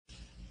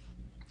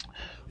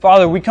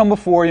Father, we come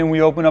before you and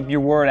we open up your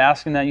word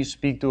asking that you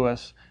speak to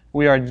us.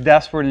 We are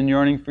desperate and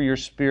yearning for your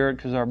Spirit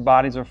because our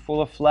bodies are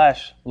full of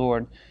flesh,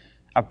 Lord.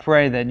 I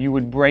pray that you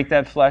would break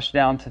that flesh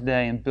down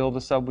today and build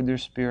us up with your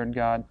Spirit,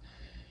 God.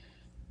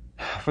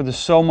 For there's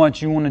so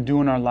much you want to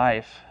do in our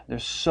life.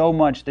 There's so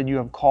much that you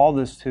have called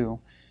us to.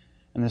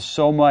 And there's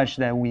so much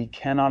that we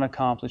cannot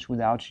accomplish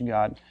without you,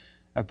 God.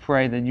 I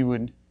pray that you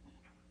would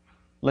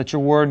let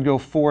your word go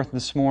forth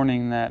this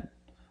morning, that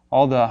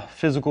all the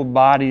physical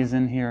bodies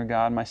in here,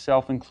 God,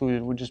 myself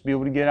included, would just be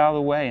able to get out of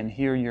the way and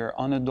hear your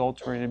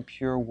unadulterated,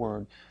 pure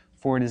word.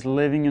 For it is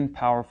living and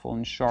powerful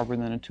and sharper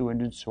than a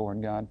two-edged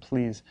sword, God.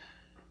 Please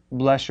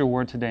bless your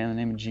word today in the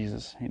name of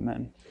Jesus.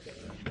 Amen.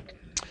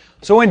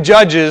 So in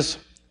Judges,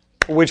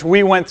 which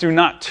we went through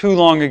not too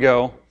long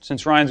ago,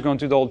 since Ryan's going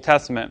through the Old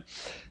Testament,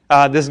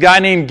 this guy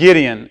named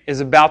Gideon is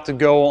about to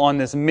go on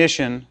this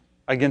mission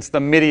against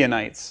the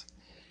Midianites.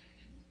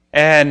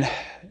 And,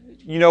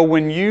 you know,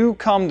 when you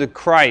come to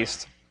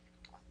Christ,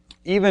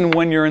 even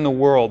when you're in the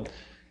world,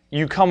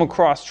 you come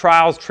across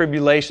trials,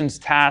 tribulations,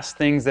 tasks,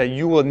 things that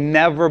you will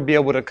never be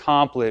able to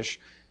accomplish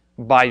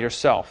by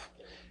yourself.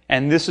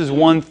 And this is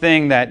one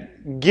thing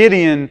that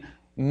Gideon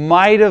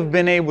might have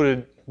been able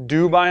to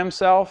do by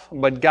himself,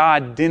 but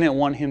God didn't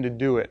want him to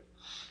do it.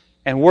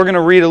 And we're going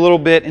to read a little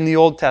bit in the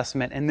Old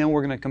Testament, and then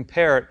we're going to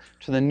compare it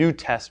to the New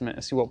Testament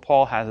and see what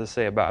Paul has to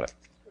say about it.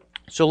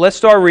 So let's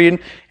start reading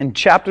in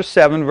chapter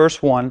 7,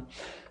 verse 1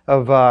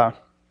 of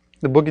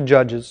the book of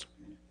Judges.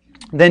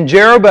 Then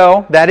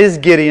Jerubbaal, that is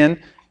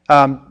Gideon.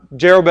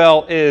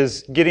 Jerubbaal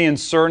is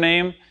Gideon's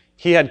surname.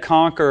 He had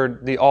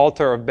conquered the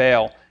altar of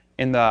Baal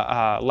in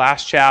the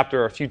last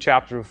chapter, or a few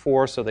chapters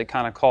before, so they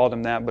kind of called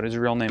him that, but his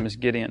real name is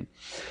Gideon.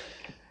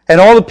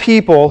 And all the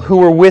people who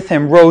were with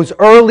him rose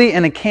early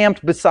and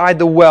encamped beside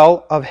the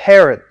well of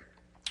Harod,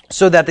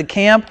 so that the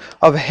camp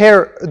of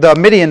the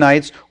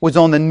Midianites was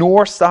on the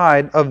north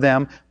side of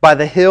them by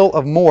the hill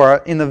of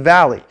Moreh in the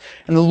valley.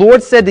 And the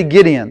Lord said to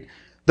Gideon,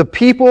 "The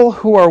people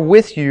who are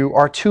with you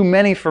are too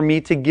many for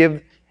me to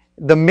give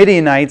the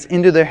Midianites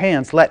into their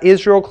hands. Let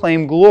Israel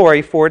claim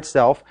glory for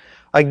itself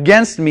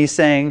against me,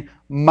 saying,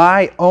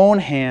 'My own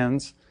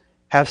hands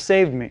have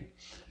saved me.'"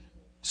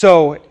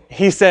 So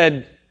he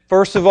said,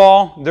 first of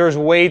all, there's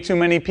way too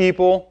many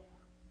people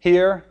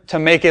here to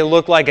make it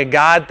look like a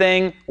God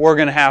thing. We're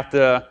going to have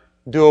to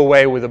do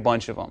away with a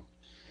bunch of them.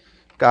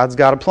 God's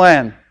got a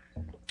plan.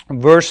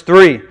 Verse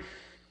 3,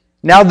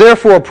 "Now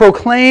therefore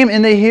proclaim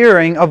in the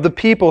hearing of the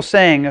people,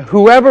 saying,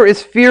 'Whoever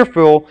is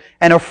fearful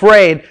and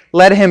afraid,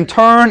 let him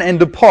turn and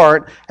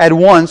depart at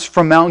once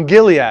from Mount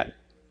Gilead.'"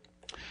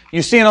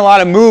 You see in a lot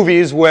of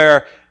movies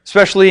where,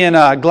 especially in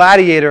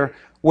Gladiator,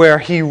 where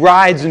he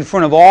rides in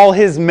front of all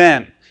his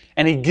men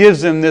and he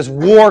gives them this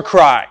war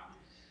cry.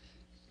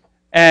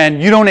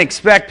 And you don't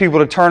expect people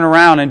to turn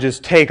around and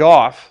just take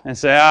off and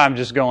say, "I'm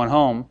just going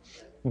home."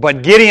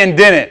 But Gideon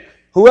didn't.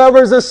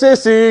 "Whoever's a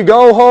sissy,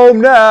 go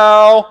home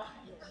now."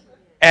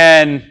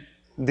 And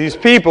these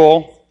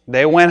people,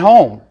 they went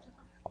home.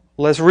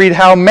 Let's read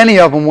how many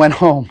of them went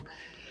home.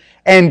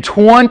 "And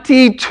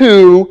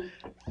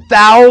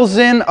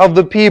 22,000 of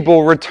the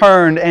people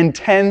returned, and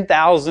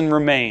 10,000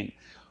 remained."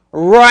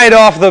 Right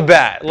off the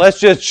bat, let's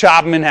just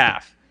chop them in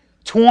half.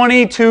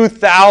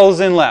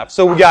 22,000 left.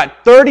 So we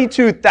got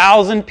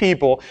 32,000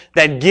 people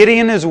that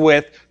Gideon is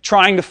with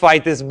trying to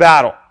fight this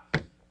battle.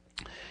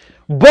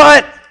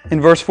 But,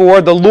 in verse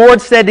 4, "The Lord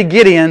said to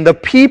Gideon, 'The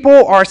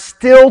people are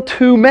still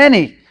too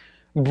many.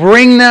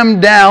 Bring them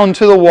down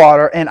to the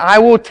water, and I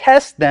will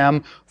test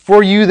them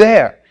for you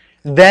there.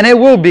 Then it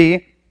will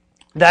be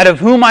that of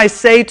whom I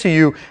say to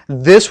you,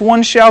 this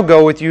one shall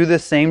go with you, the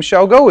same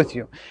shall go with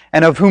you.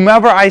 And of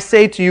whomever I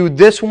say to you,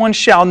 this one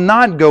shall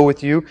not go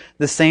with you,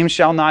 the same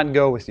shall not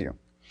go with you.'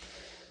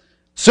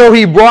 So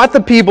he brought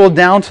the people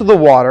down to the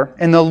water,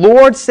 and the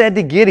Lord said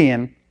to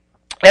Gideon,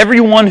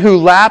 'Everyone who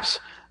laps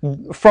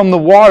from the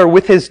water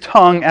with his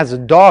tongue as a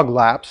dog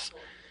laps,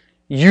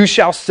 you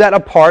shall set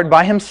apart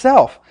by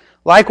himself.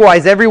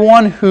 Likewise,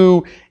 everyone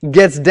who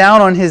gets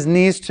down on his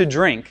knees to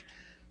drink.'"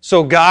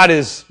 So God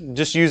is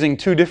just using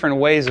two different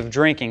ways of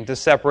drinking to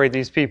separate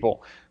these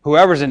people.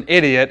 Whoever's an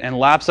idiot and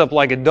laps up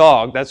like a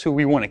dog, that's who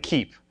we want to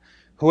keep.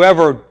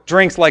 Whoever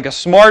drinks like a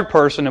smart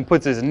person and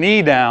puts his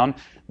knee down,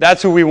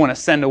 that's who we want to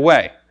send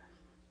away.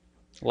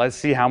 Let's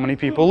see how many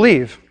people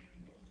leave.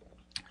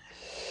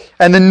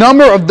 "And the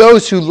number of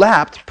those who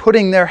lapped,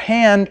 putting their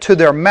hand to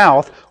their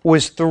mouth,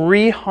 was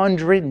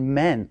 300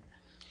 men.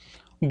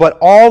 But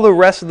all the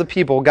rest of the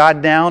people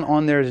got down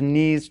on their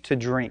knees to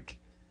drink."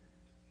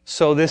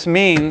 So this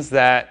means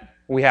that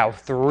we have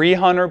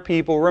 300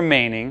 people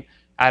remaining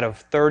out of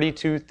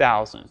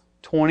 32,000.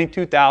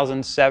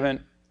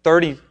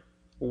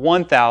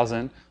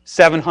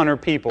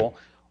 31,700 people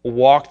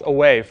walked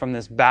away from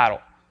this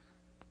battle.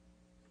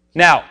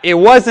 Now, it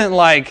wasn't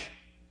like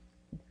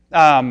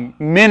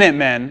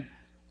Minutemen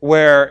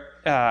where,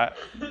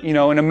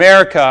 in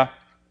America,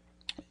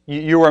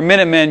 you were a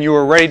Minuteman, you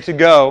were ready to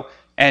go,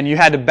 and you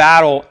had to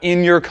battle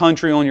in your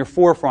country on your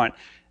forefront.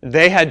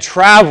 They had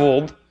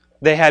traveled,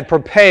 they had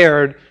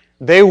prepared,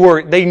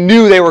 They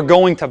knew they were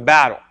going to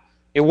battle.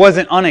 It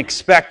wasn't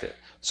unexpected.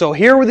 So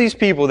here were these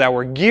people that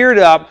were geared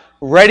up,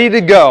 ready to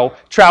go,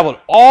 traveled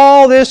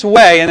all this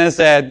way, and then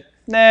said,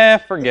 nah,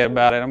 forget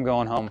about it, I'm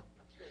going home.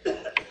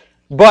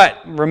 But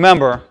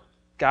remember,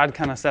 God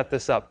kind of set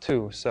this up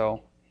too,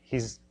 so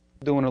He's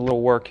doing a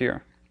little work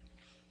here.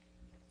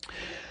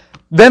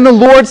 Then the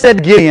Lord said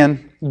to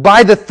Gideon,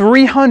 by the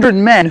 300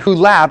 men who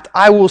lapped,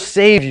 I will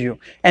save you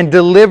and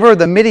deliver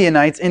the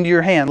Midianites into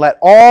your hand. Let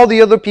all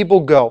the other people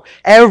go,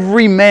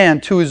 every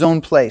man to his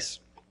own place.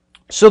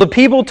 So the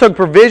people took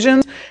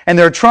provisions and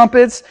their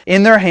trumpets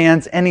in their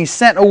hands, and he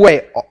sent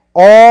away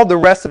all the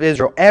rest of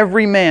Israel,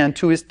 every man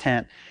to his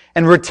tent,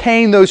 and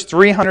retained those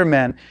 300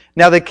 men.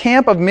 Now the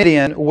camp of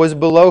Midian was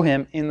below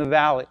him in the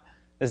valley.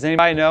 Does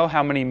anybody know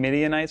how many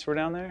Midianites were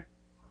down there?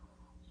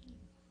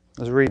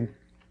 Let's read.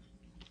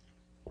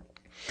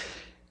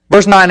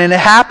 Verse 9, and it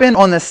happened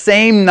on the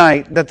same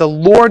night that the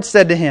Lord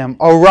said to him,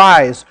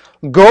 arise,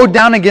 go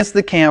down against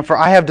the camp, for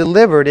I have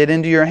delivered it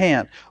into your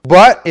hand.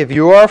 But if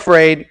you are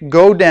afraid,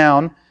 go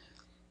down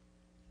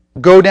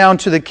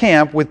to the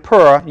camp with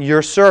Purah,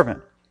 your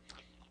servant.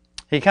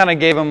 He kind of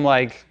gave him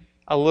like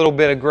a little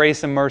bit of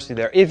grace and mercy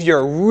there. If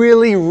you're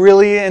really,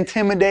 really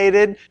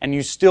intimidated and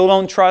you still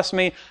don't trust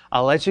me,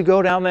 I'll let you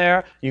go down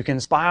there. You can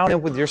spy on it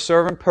with your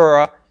servant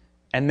Purah,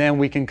 and then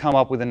we can come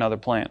up with another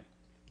plan.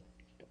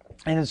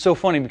 And it's so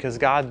funny because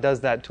God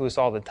does that to us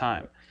all the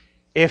time.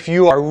 If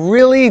you are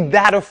really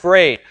that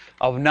afraid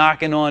of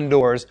knocking on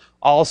doors,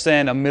 I'll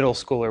send a middle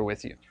schooler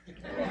with you.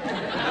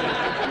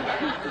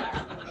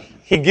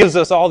 He gives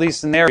us all these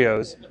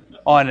scenarios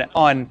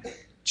on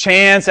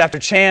chance after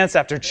chance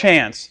after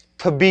chance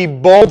to be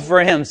bold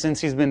for Him, since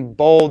He's been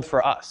bold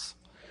for us.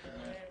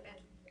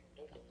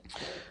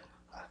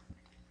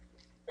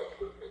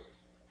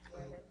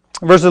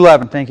 Verse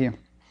 11, thank you.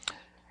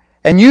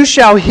 And you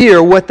shall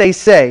hear what they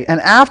say,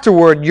 and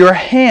afterward your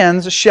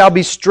hands shall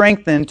be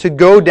strengthened to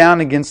go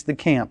down against the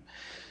camp.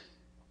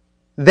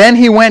 Then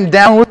he went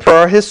down with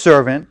Purah his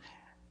servant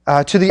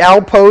to the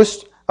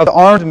outpost of the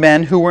armed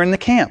men who were in the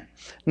camp.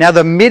 Now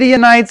the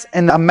Midianites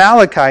and the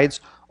Amalekites,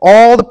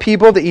 all the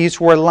people of the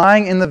east, were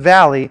lying in the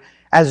valley,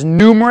 as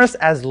numerous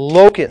as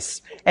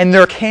locusts, and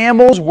their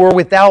camels were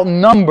without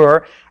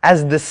number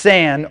as the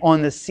sand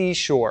on the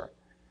seashore.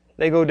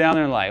 They go down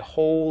there and like,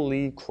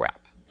 holy crap.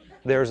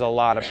 There's a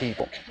lot of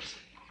people.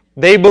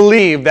 They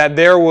believe that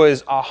there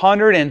was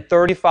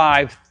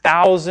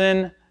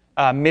 135,000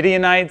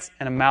 Midianites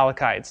and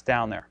Amalekites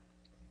down there,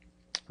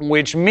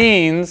 which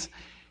means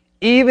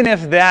even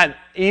if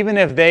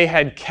they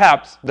had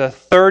kept the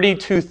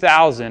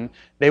 32,000,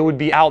 they would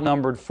be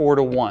outnumbered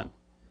 4-1.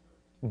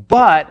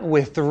 But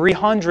with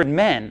 300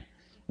 men,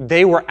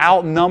 they were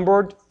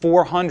outnumbered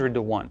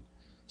 400-1.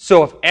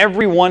 So if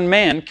every one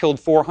man killed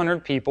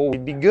 400 people,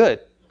 we'd be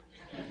good.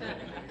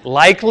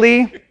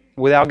 Likely.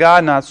 Without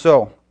God, not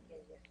so.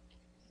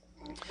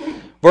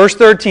 Verse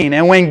 13,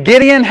 and when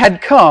Gideon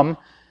had come,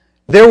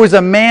 there was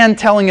a man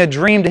telling a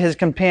dream to his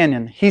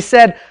companion. He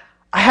said,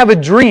 I have a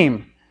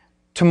dream.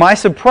 To my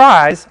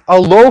surprise, a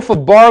loaf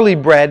of barley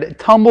bread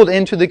tumbled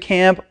into the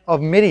camp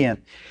of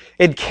Midian.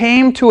 It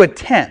came to a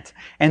tent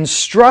and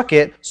struck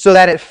it so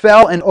that it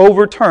fell and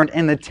overturned,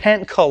 and the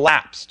tent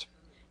collapsed.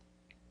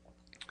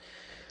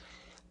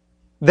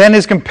 Then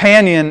his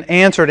companion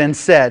answered and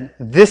said,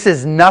 this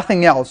is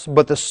nothing else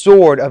but the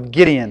sword of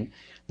Gideon,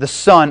 the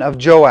son of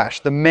Joash,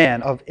 the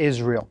man of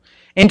Israel.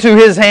 Into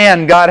his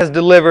hand God has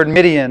delivered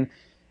Midian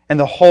and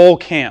the whole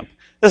camp.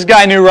 This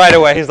guy knew right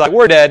away. He's like,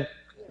 we're dead.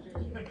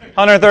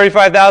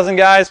 135,000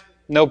 guys?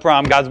 No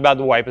problem. God's about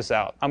to wipe us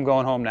out. I'm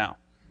going home now.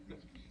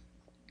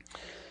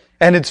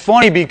 And it's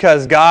funny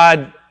because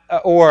God,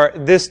 or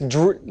this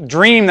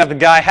dream that the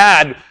guy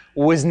had,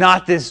 was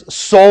not this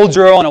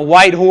soldier on a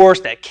white horse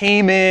that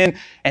came in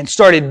and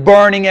started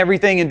burning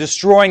everything and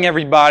destroying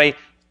everybody.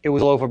 It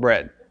was a loaf of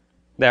bread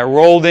that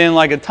rolled in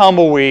like a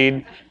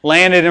tumbleweed,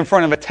 landed in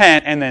front of a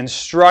tent, and then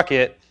struck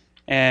it,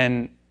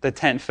 and the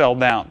tent fell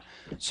down.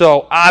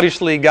 So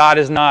obviously God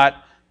is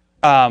not,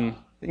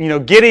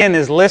 Gideon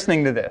is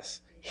listening to this.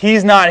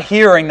 He's not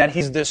hearing that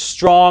he's this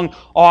strong,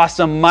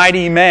 awesome,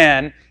 mighty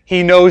man.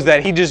 He knows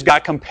that he just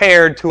got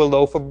compared to a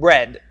loaf of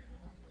bread.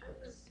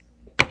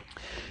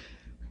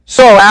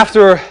 So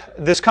after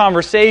this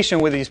conversation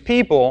with these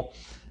people,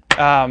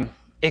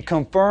 it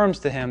confirms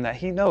to him that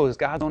he knows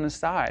God's on his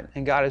side,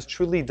 and God has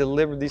truly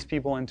delivered these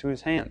people into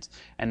his hands.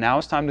 And now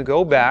it's time to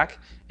go back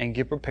and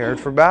get prepared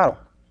for battle.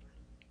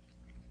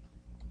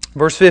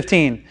 Verse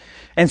 15,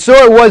 and so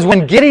it was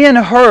when Gideon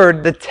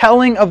heard the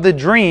telling of the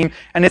dream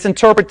and its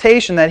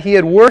interpretation that he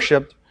had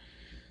worshipped,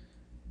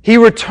 he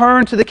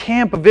returned to the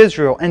camp of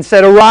Israel and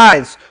said,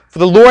 arise, for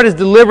the Lord has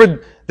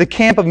delivered the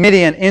camp of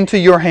Midian into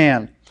your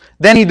hand.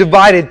 Then he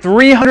divided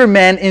 300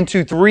 men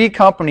into 3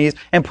 companies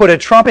and put a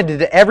trumpet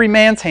into every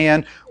man's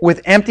hand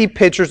with empty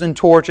pitchers and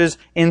torches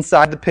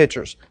inside the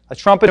pitchers. A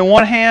trumpet in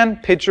one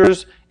hand,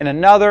 pitchers in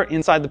another.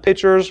 Inside the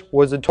pitchers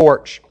was a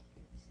torch.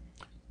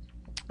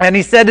 And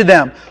he said to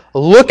them,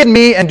 look at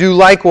me and do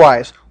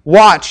likewise.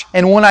 Watch,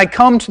 and when I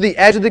come to the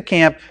edge of the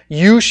camp,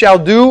 you shall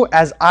do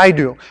as I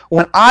do.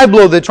 When I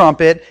blow the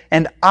trumpet,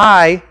 and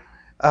I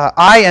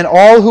and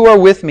all who are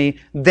with me,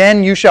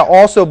 then you shall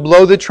also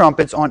blow the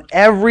trumpets on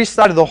every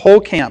side of the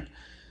whole camp,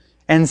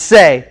 and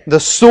say, the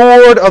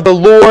sword of the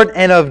Lord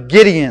and of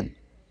Gideon.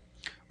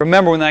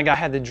 Remember when that guy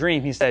had the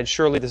dream, he said,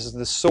 surely this is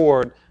the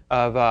sword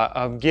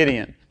of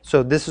Gideon.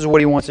 So this is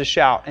what he wants to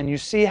shout. And you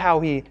see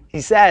how he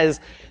says,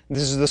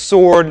 this is the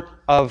sword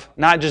of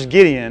not just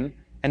Gideon,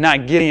 and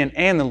not Gideon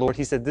and the Lord.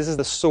 He said, this is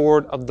the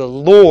sword of the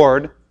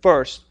Lord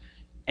first,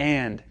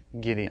 and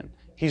Gideon.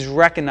 He's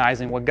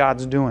recognizing what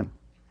God's doing.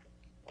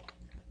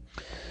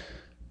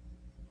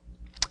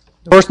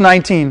 Verse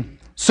 19.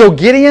 So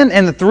Gideon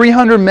and the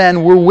 300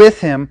 men were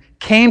with him,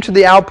 came to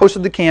the outpost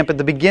of the camp at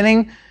the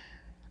beginning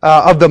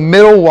of the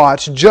middle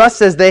watch,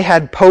 just as they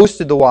had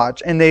posted the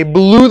watch. And they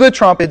blew the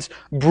trumpets,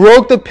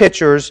 broke the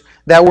pitchers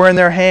that were in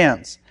their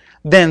hands.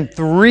 Then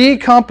 3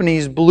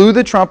 companies blew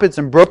the trumpets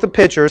and broke the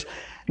pitchers.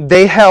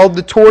 They held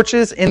the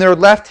torches in their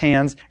left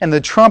hands and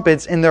the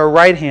trumpets in their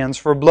right hands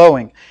for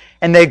blowing.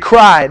 And they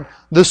cried,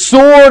 the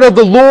sword of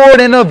the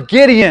Lord and of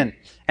Gideon.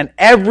 And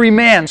every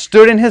man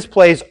stood in his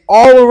place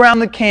all around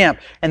the camp,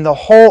 and the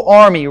whole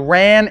army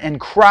ran and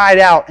cried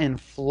out and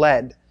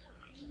fled.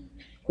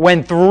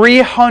 When the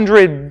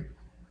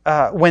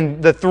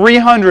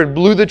 300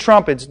 blew the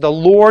trumpets, the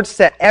Lord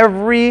set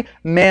every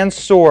man's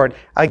sword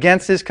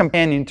against his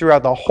companion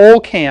throughout the whole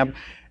camp,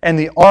 and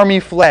the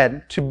army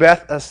fled to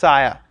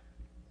Beth-Asiah,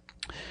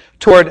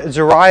 toward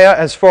Zariah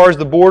as far as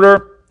the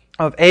border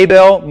of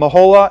Abel,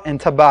 Meholah, and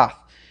Tabath.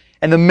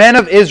 And the men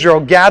of Israel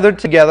gathered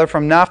together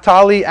from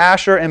Naphtali,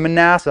 Asher, and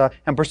Manasseh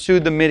and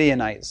pursued the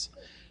Midianites.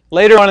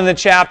 Later on in the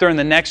chapter, in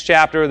the next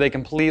chapter, they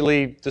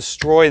completely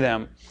destroy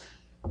them.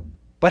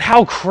 But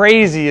how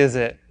crazy is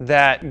it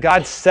that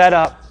God set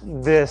up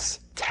this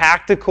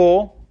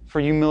tactical, for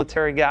you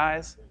military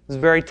guys, it's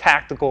very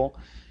tactical.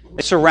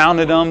 They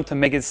surrounded them to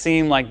make it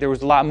seem like there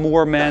was a lot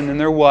more men than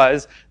there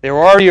was. They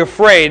were already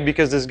afraid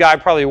because this guy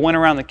probably went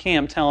around the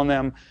camp telling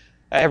them,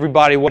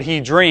 everybody, what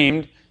he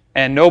dreamed,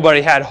 and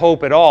nobody had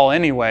hope at all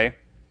anyway.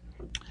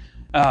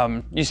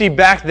 You see,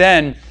 back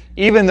then,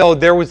 even though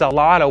there was a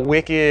lot of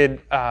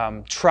wicked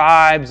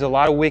tribes, a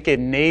lot of wicked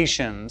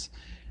nations,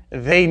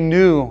 they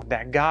knew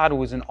that God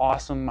was an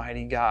awesome,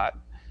 mighty God.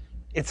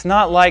 It's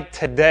not like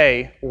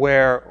today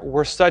where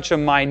we're such a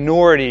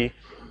minority,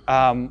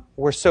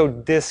 we're so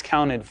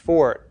discounted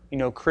for it. You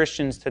know,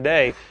 Christians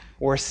today,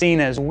 we're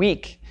seen as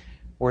weak.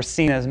 We're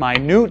seen as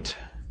minute.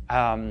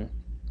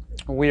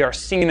 We are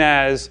seen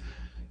as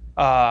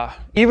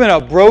even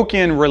a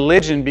broken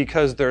religion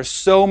because there's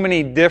so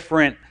many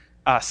different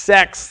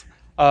sects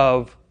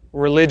of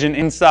religion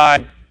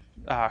inside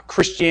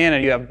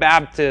Christianity. You have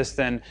Baptists,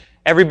 and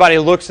everybody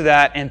looks at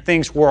that and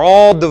thinks we're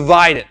all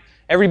divided.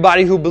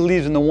 Everybody who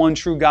believes in the one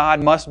true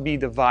God must be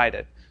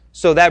divided.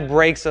 So that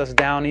breaks us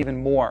down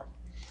even more.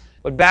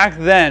 But back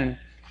then,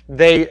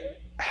 they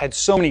had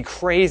so many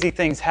crazy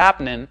things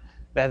happening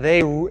that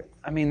they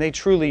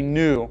truly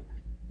knew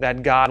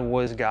that God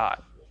was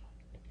God,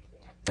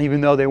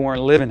 even though they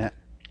weren't living it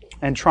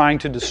and trying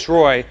to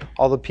destroy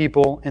all the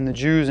people and the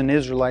Jews and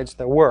Israelites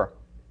that were.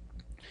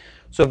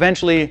 So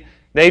eventually,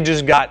 they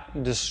just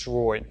got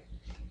destroyed.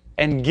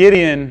 And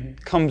Gideon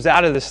comes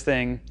out of this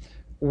thing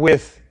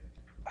with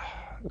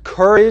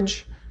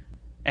courage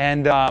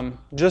and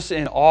just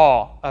in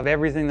awe of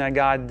everything that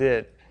God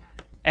did.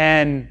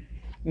 And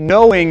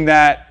knowing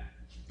that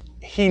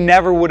he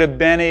never would have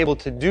been able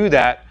to do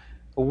that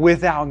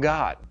without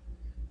God.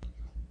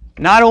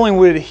 Not only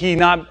would he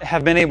not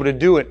have been able to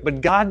do it,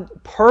 but God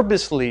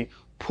purposely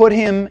put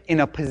him in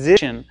a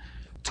position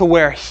to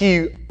where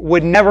he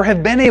would never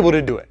have been able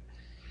to do it.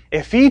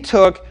 If he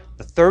took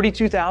the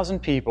 32,000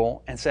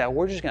 people and said,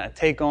 we're just going to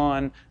take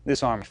on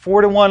this army.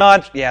 4-1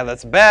 odds, yeah,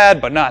 that's bad,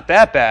 but not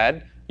that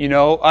bad. You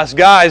know, us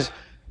guys,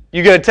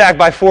 you get attacked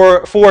by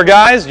four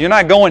guys, you're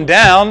not going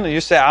down.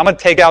 You say, I'm going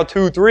to take out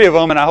 2-3 of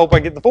them and I hope I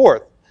get the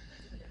fourth.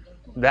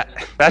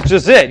 That's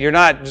just it. You're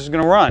not just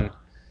going to run.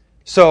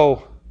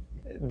 So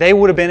they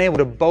would have been able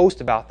to boast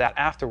about that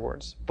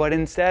afterwards. But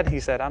instead, he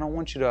said, I don't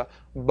want you to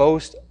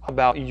boast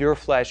about your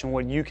flesh and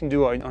what you can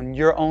do on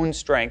your own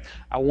strength.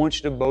 I want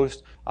you to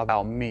boast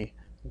about me,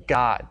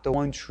 God, the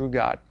one true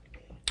God.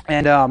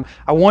 And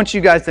I want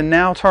you guys to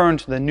now turn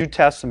to the New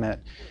Testament.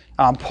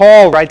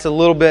 Paul writes a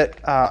little bit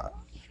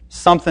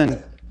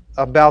something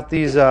about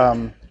these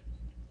that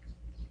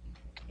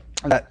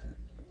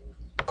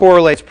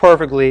correlates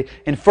perfectly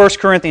in 1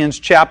 Corinthians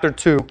chapter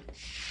 2.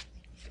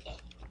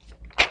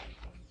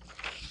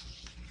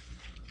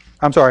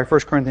 I'm sorry, 1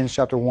 Corinthians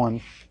chapter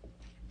 1.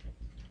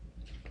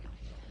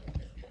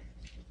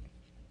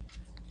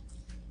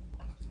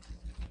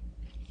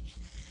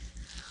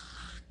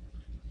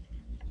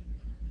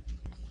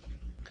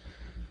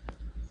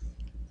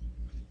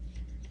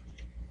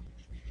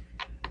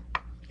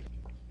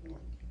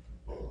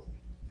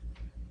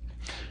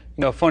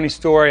 You know, funny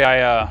story,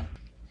 I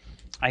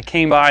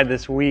came by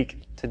this week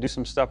to do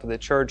some stuff at the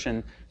church,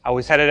 and I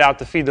was headed out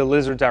to feed the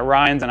lizards at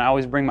Ryan's, and I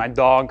always bring my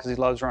dog because he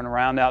loves running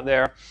around out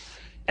there.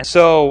 And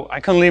so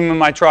I couldn't leave him in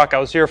my truck. I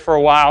was here for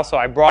a while, so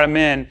I brought him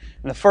in.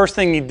 And the first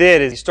thing he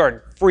did is he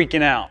started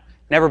freaking out.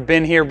 Never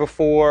been here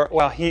before.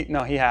 Well, he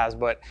has,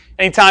 but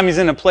anytime he's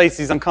in a place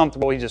he's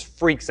uncomfortable, he just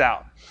freaks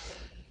out.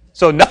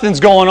 So nothing's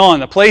going on.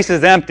 The place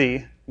is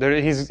empty.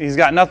 He's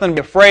got nothing to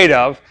be afraid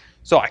of.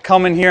 So I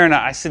come in here and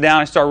I sit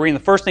down and start reading.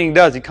 The first thing he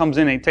does, he comes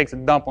in and he takes a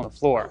dump on the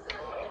floor.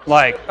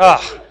 Like,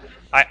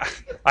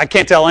 I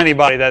can't tell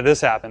anybody that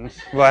this happened,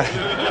 but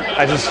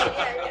I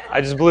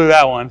just blew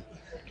that one.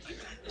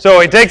 So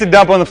he takes a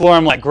dump on the floor.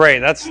 I'm like, great,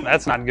 that's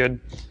not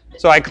good.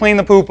 So I clean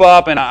the poop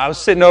up, and I was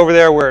sitting over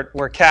there where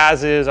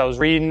Kaz is. I was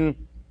reading,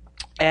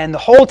 and the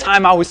whole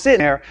time I was sitting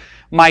there,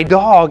 my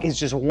dog is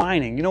just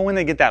whining. You know when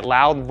they get that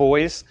loud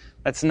voice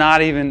that's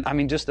not even,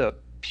 just a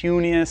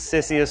puniest,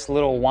 sissiest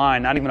little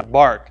whine, not even a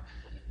bark.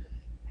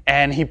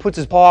 And he puts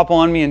his paw up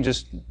on me and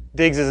just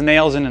digs his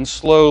nails in and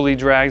slowly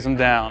drags them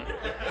down.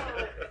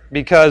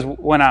 Because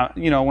when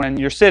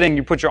you're sitting,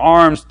 you put your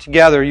arms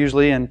together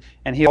usually, and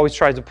he always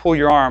tries to pull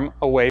your arm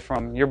away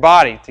from your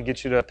body to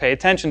get you to pay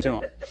attention to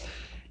him.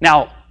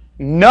 Now,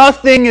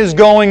 nothing is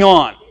going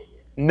on.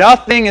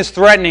 Nothing is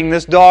threatening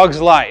this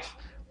dog's life.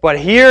 But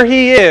here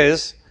he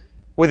is,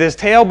 with his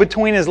tail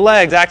between his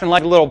legs, acting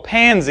like a little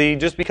pansy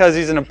just because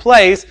he's in a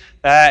place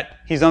that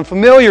he's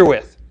unfamiliar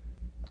with.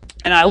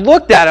 And I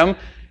looked at him,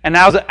 and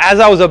as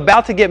I was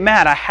about to get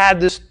mad, I had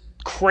this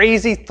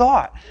crazy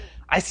thought.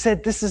 I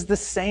said, this is the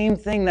same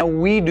thing that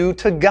we do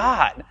to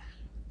God.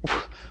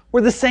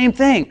 We're the same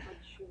thing.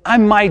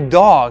 I'm my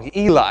dog,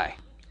 Eli,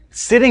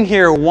 sitting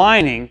here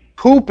whining,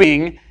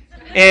 pooping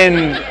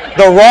in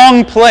the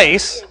wrong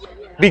place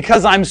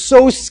because I'm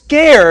so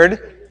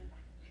scared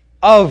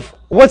of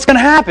what's going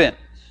to happen.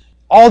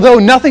 Although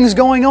nothing's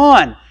going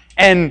on.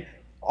 And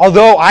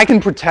although I can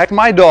protect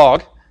my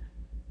dog,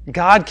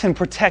 God can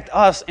protect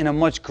us in a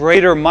much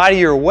greater,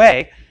 mightier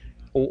way.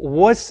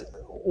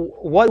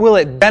 What will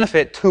it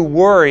benefit to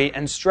worry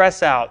and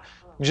stress out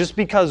just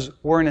because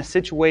we're in a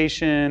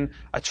situation,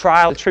 a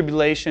trial, a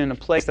tribulation, a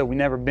place that we've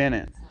never been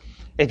in?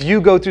 If you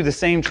go through the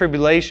same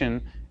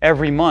tribulation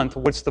every month,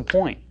 what's the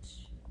point?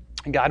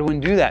 God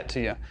wouldn't do that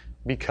to you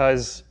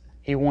because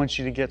He wants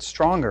you to get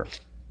stronger.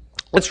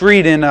 Let's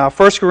read in 1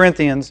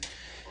 Corinthians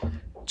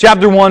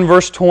chapter 1,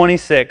 verse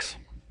 26.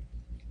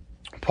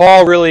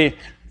 Paul really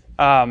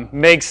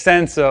makes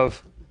sense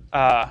of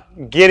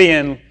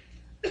Gideon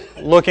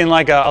looking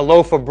like a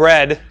loaf of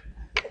bread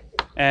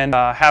and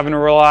having to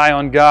rely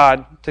on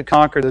God to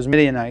conquer those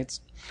Midianites.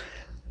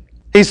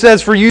 He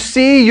says, "For you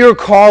see your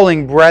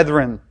calling,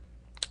 brethren,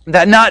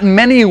 that not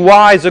many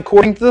wise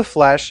according to the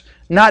flesh,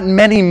 not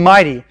many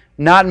mighty,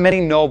 not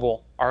many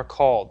noble are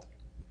called.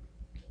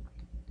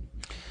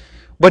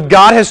 But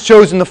God has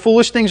chosen the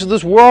foolish things of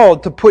this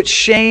world to put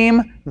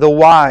shame the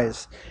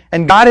wise.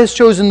 And God has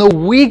chosen the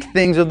weak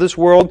things of this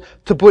world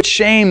to put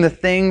shame the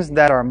things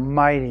that are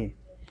mighty.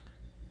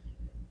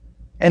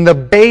 And the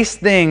base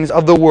things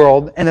of the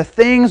world and the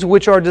things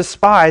which are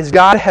despised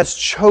God has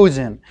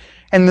chosen.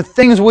 And the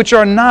things which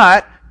are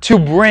not to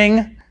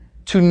bring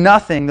to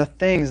nothing the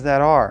things that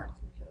are.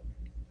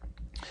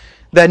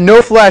 That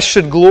no flesh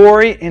should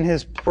glory in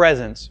His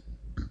presence.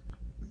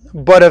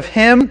 But of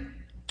Him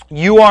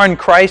you are in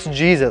Christ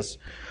Jesus,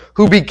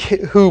 who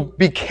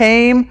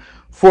became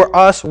for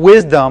us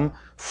wisdom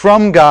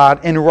from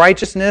God in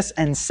righteousness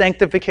and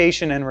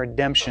sanctification and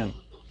redemption.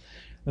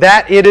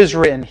 That it is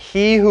written,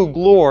 He who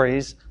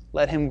glories,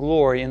 let him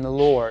glory in the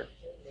Lord.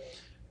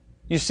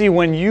 You see,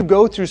 when you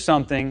go through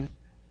something,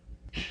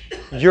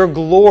 your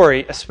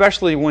glory,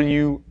 especially when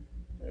you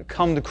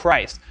come to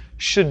Christ,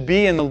 should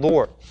be in the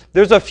Lord.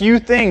 There's a few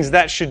things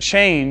that should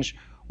change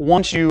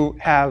once you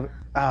have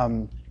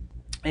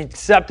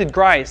accepted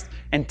Christ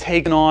and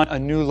taken on a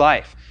new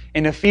life.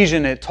 In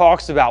Ephesians, it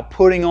talks about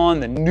putting on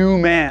the new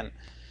man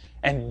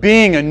and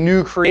being a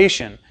new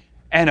creation.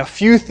 And a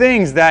few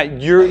things that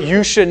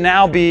you should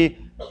now be,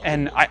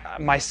 and I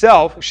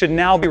myself should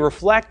now be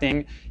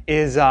reflecting,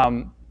 is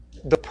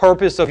the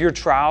purpose of your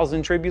trials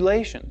and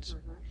tribulations.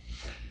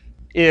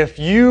 If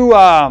you,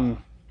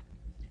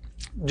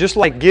 just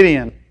like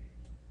Gideon,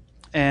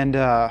 and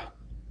I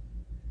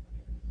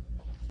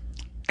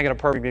got a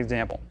perfect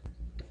example.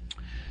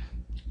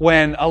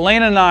 When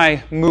Elena and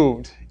I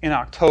moved in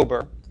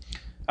October,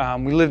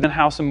 we lived in a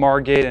house in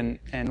Margate,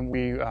 and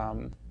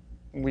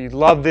we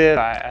loved it.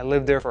 I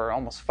lived there for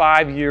almost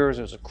 5 years.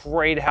 It was a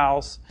great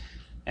house,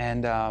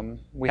 and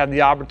we had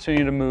the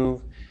opportunity to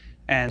move.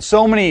 And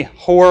so many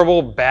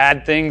horrible,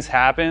 bad things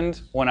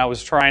happened when I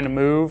was trying to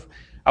move.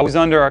 I was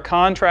under a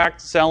contract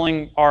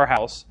selling our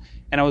house,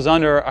 and I was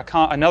under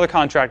another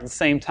contract at the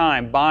same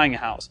time buying a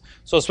house.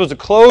 So I was supposed to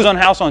close on a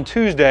house on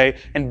Tuesday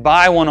and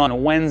buy one on a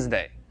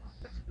Wednesday.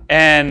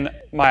 And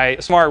my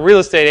smart real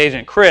estate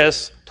agent,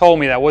 Chris, told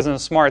me that wasn't a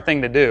smart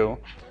thing to do.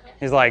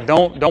 He's like,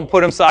 don't put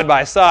them side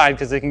by side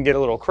because they can get a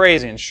little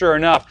crazy. And sure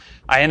enough,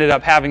 I ended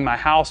up having my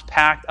house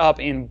packed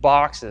up in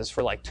boxes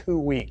for like 2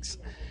 weeks.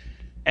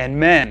 And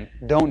men,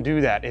 don't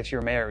do that if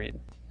you're married.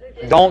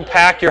 Don't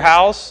pack your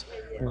house,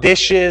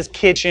 dishes,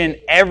 kitchen,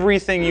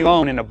 everything you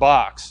own in a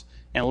box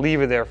and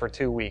leave it there for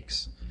 2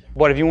 weeks.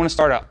 But if you want to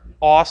start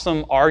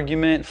awesome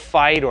argument,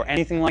 fight, or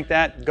anything like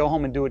that, go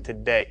home and do it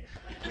today.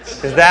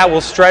 Because that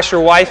will stress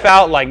your wife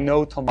out like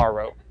no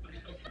tomorrow.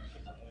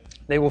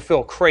 They will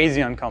feel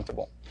crazy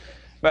uncomfortable.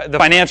 But the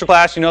financial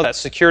class, that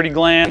security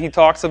gland he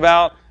talks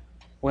about,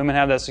 women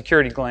have that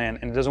security gland,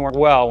 and it doesn't work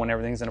well when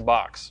everything's in a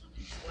box.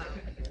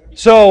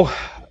 So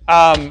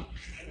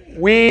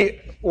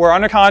we were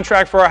under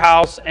contract for a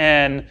house,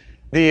 and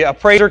the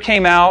appraiser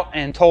came out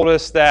and told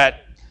us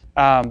that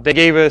they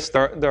gave us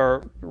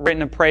their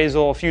written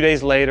appraisal a few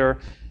days later,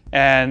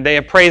 and they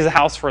appraised the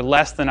house for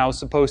less than I was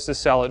supposed to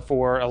sell it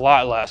for, a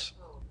lot less.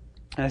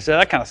 And I said,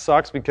 that kind of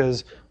sucks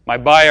because my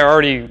buyer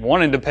already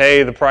wanted to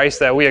pay the price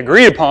that we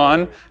agreed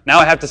upon. Now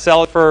I have to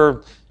sell it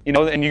for,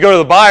 and you go to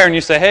the buyer and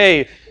you say,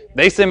 hey,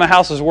 they say my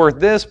house is worth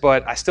this,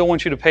 but I still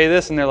want you to pay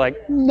this. And they're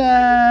like,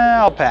 nah,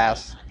 I'll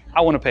pass.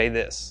 I want to pay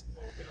this.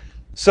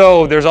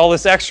 So there's all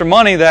this extra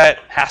money that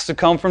has to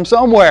come from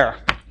somewhere,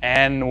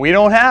 and we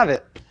don't have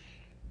it.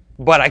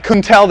 But I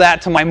couldn't tell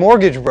that to my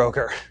mortgage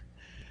broker.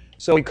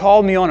 So he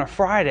called me on a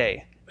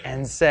Friday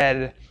and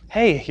said,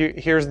 hey,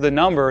 here's the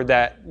number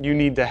that you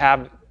need to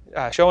have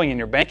showing in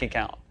your bank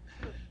account.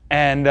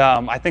 And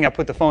I think I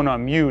put the phone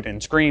on mute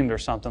and screamed or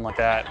something like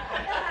that.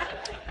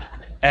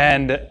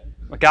 And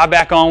I got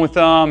back on with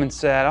them and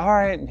said, all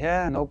right,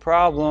 yeah, no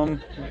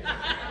problem.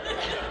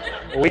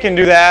 We can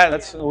do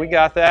that. We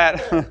got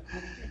that.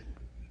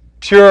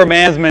 Pure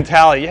man's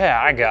mentality.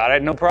 Yeah, I got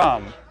it. No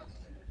problem.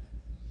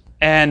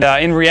 And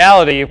in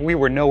reality, we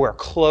were nowhere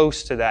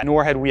close to that,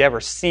 nor had we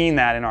ever seen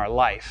that in our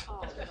life.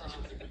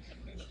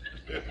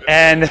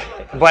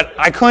 But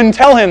I couldn't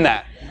tell him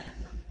that.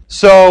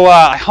 So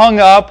I hung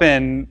up,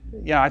 and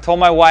I told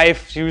my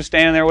wife, she was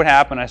standing there, what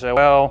happened. I said,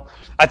 well,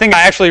 I think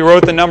I actually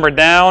wrote the number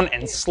down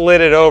and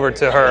slid it over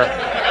to her.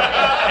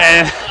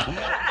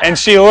 And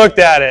she looked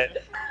at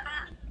it.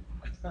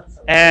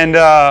 And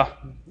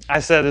I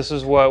said, this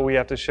is what we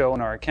have to show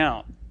in our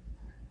account.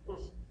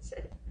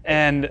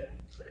 And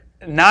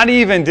not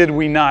even did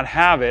we not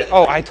have it.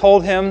 Oh, I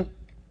told him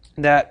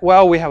that,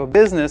 well, we have a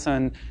business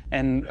and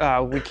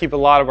we keep a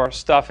lot of our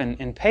stuff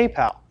in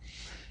PayPal.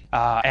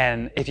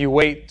 And if you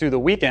wait through the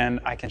weekend,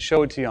 I can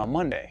show it to you on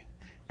Monday.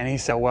 And he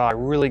said, well, I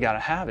really got to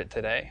have it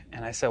today.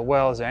 And I said,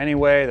 well, is there any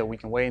way that we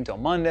can wait until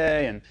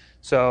Monday? And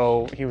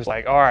so he was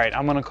like, all right,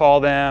 I'm going to call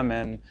them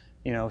and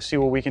see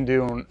what we can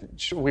do. And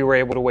we were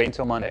able to wait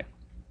until Monday.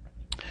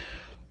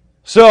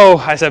 So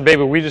I said,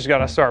 baby, we just got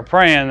to start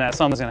praying that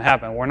something's going to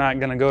happen. We're not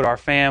going to go to our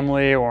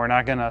family, or we're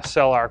not going to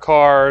sell our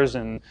cars.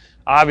 And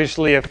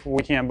obviously, if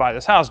we can't buy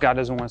this house, God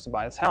doesn't want us to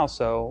buy this house.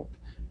 So,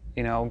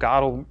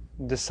 God will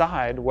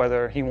decide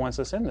whether He wants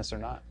us in this or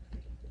not.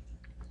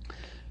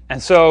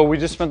 And so we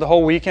just spent the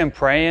whole weekend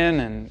praying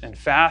and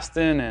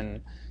fasting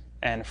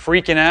and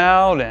freaking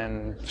out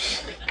and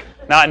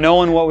not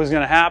knowing what was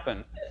going to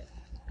happen.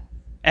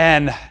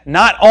 And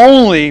not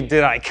only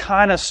did I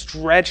kind of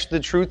stretch the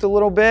truth a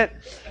little bit,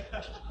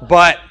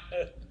 but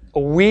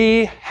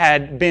we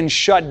had been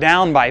shut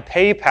down by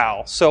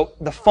PayPal. So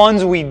the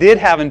funds we did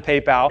have in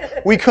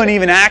PayPal, we couldn't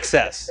even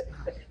access.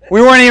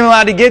 We weren't even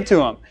allowed to get to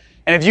them.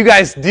 And if you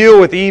guys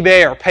deal with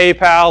eBay or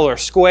PayPal or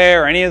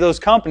Square or any of those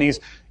companies,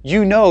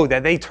 you know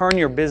that they turn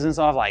your business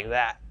off like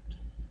that.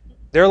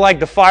 They're like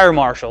the fire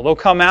marshal. They'll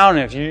come out, and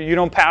if you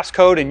don't pass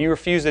code and you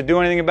refuse to do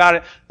anything about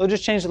it, they'll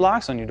just change the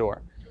locks on your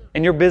door.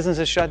 And your business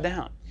is shut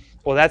down.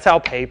 Well, that's how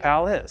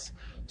PayPal is.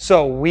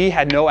 So we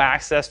had no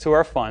access to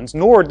our funds,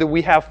 nor did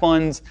we have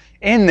funds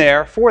in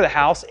there for the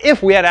house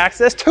if we had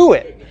access to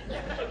it.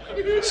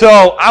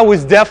 So I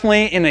was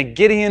definitely in a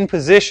Gideon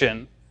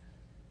position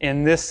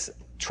in this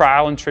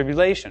trial and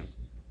tribulation.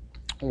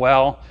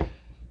 Well,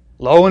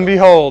 lo and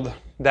behold,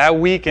 that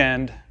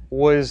weekend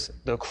was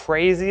the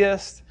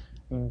craziest,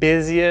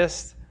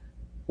 busiest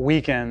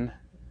weekend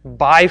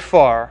by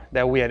far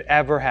that we had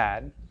ever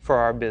had for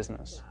our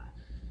business.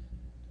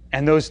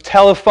 And those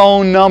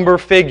telephone number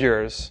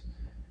figures,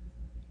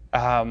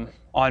 on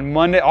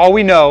Monday, all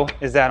we know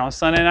is that on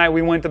Sunday night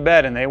we went to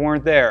bed and they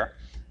weren't there.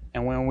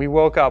 And when we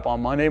woke up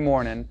on Monday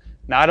morning,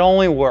 not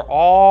only were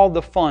all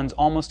the funds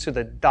almost to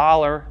the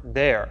dollar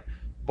there,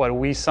 but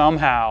we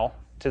somehow,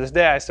 to this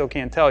day I still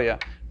can't tell you,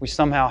 we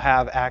somehow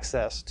have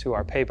access to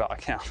our PayPal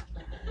account.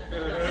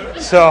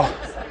 So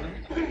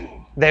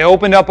they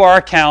opened up our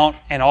account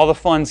and all the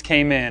funds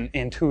came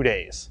in 2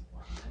 days.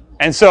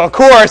 And so, of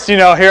course,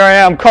 here I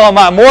am calling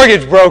my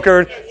mortgage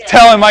broker,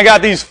 telling him I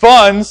got these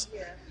funds.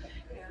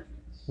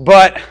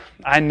 But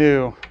I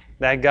knew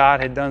that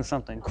God had done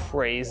something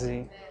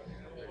crazy.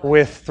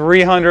 With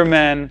 300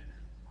 men,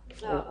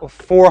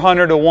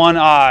 400 to 1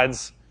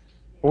 odds,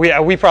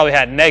 we probably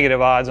had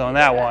negative odds on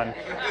that one.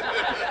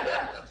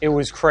 It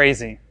was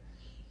crazy.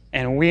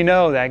 And we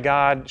know that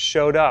God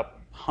showed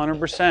up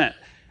 100%.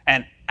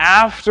 And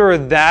after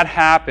that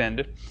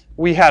happened,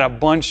 we had a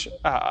bunch,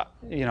 a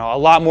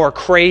lot more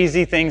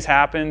crazy things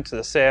happen to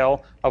the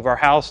sale of our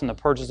house and the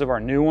purchase of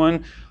our new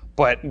one.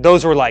 But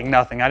those were like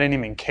nothing. I didn't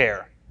even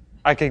care.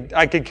 I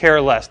could care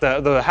less.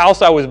 The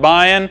house I was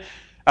buying,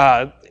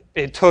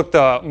 it took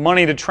the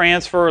money to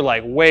transfer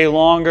like way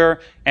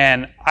longer,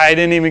 and I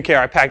didn't even care.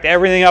 I packed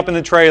everything up in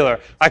the trailer.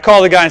 I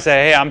called the guy and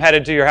said, hey, I'm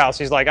headed to your house.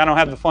 He's like, I don't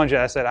have the funds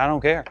yet. I said, I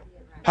don't care.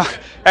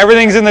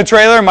 Everything's in the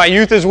trailer. My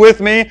youth is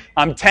with me.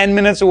 I'm 10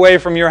 minutes away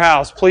from your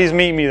house. Please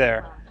meet me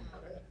there.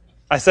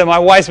 I said, my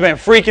wife's been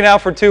freaking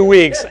out for 2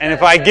 weeks, and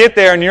if I get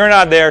there and you're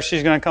not there,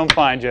 she's going to come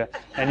find you,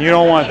 and you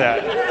don't want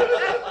that.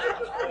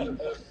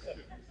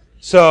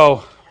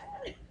 So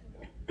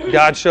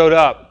God showed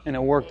up, and it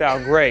worked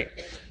out great.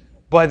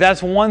 But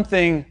that's one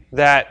thing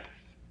that,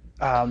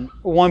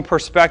 one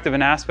perspective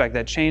and aspect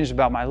that changed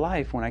about my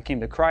life when I came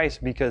to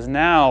Christ, because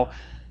now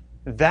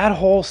that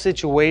whole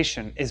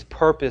situation is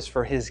purpose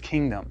for His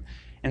kingdom.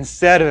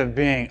 Instead of it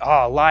being,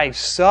 oh, life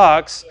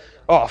sucks,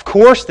 oh, of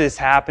course this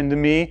happened to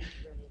me,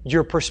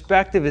 your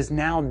perspective is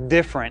now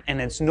different, and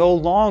it's no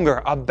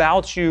longer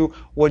about you,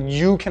 what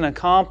you can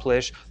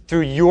accomplish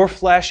through your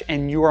flesh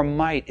and your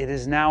might. It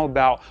is now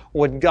about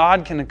what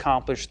God can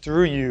accomplish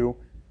through you,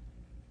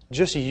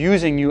 just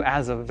using you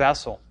as a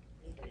vessel.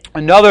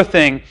 Another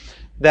thing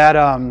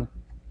that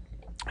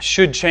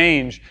should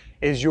change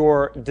is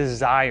your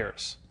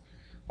desires.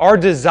 Our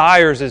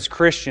desires as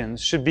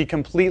Christians should be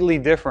completely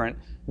different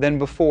than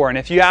before. And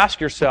if you ask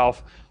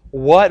yourself,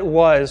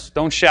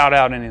 don't shout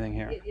out anything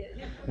here,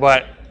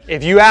 but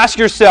if you ask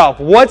yourself,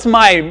 what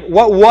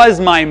was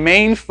my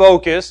main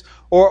focus,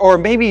 or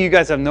maybe you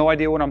guys have no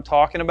idea what I'm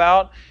talking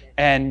about,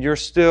 and you're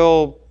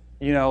still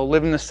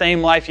living the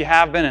same life you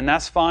have been, and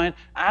that's fine.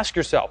 Ask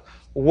yourself,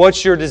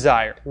 what's your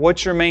desire?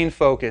 What's your main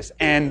focus?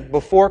 And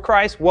before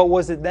Christ, what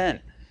was it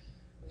then?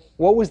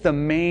 What was the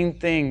main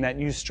thing that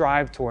you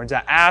strive towards?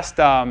 I asked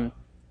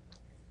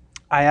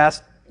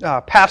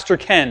Pastor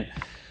Ken,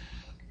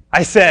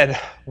 I said,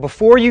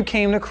 before you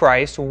came to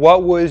Christ,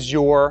 what was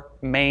your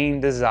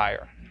main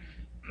desire?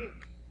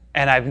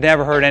 And I've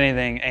never heard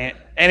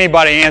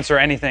anybody answer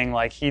anything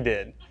like he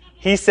did.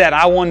 He said,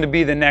 I wanted to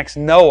be the next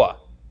Noah.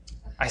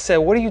 I said,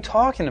 what are you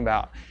talking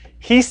about?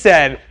 He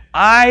said,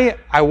 I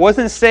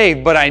wasn't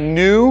saved, but I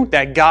knew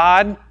that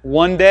God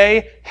one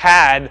day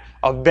had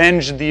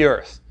avenged the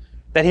earth.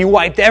 That He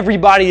wiped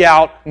everybody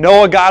out.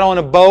 Noah got on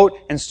a boat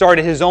and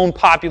started his own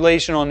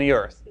population on the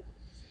earth.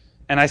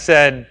 And I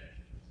said,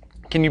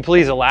 can you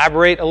please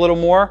elaborate a little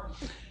more?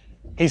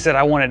 He said,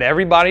 I wanted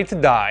everybody to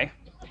die.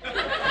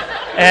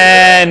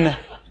 And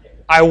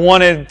I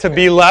wanted to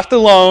be left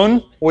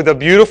alone with a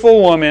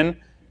beautiful woman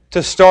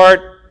to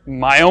start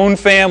my own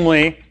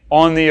family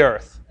on the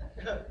earth.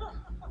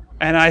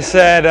 And I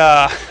said,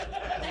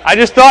 I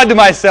just thought to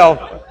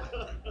myself,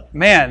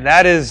 man,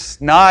 that is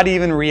not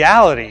even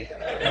reality.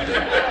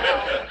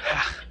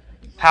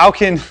 How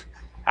can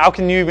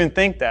you even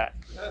think that?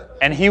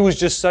 And he was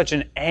just such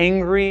an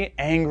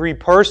angry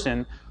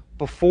person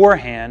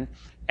beforehand.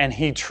 And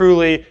he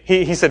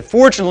said,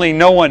 fortunately,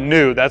 no one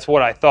knew. That's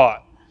what I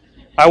thought.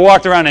 I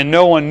walked around and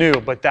no one knew,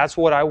 but that's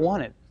what I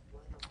wanted.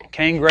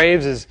 Ken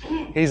Graves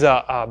he's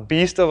a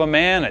beast of a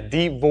man, a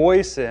deep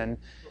voice, and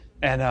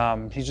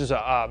he's just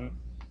a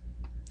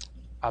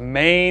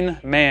Maine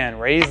man,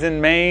 raised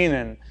in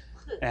Maine,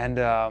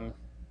 and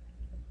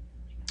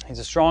he's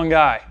a strong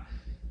guy.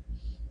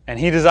 And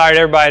he desired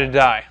everybody to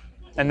die.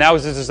 And that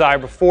was his desire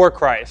before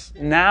Christ.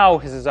 Now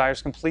his desire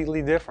is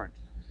completely different.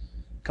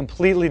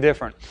 Completely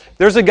different.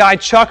 There's a guy,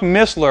 Chuck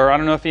Missler. I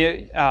don't know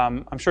if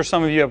I'm sure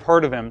some of you have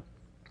heard of him.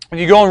 If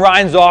you go in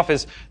Ryan's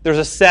office, there's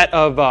a set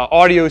of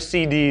audio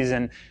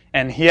CDs,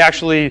 and he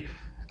actually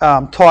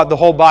taught the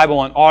whole Bible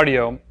on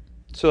audio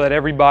so that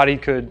everybody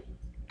could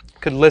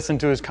listen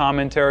to his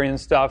commentary and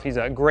stuff. He's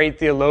a great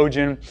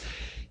theologian.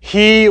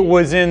 He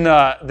was in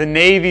the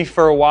Navy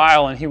for a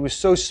while, and he was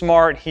so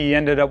smart, he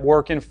ended up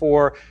working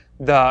for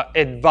the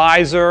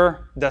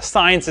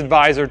science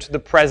advisor to the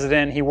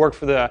president. He worked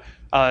for the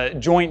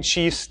Joint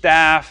Chiefs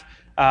Staff.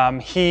 In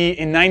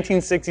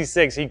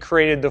 1966, he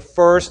created the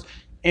first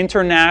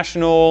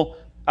international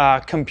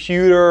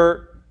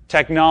computer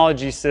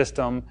technology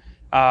system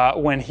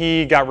when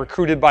he got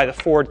recruited by the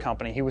Ford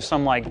company. He was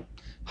some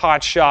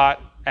hot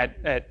shot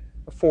at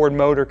Ford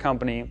Motor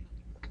Company.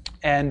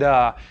 And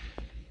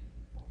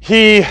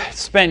he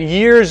spent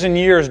years and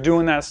years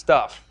doing that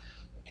stuff.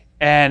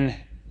 And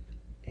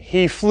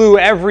he flew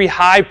every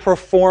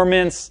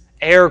high-performance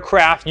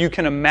aircraft you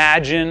can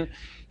imagine.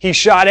 He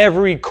shot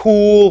every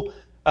cool,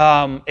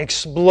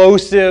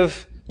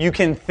 explosive you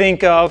can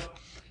think of.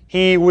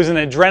 He was an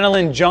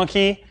adrenaline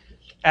junkie,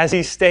 as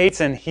he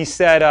states, and he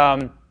said,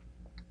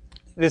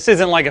 this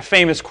isn't like a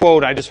famous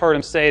quote, I just heard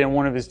him say it in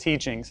one of his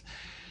teachings.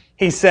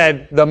 He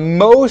said, the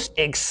most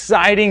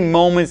exciting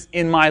moments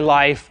in my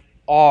life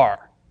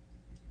are.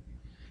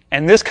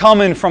 And this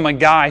coming from a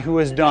guy who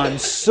has done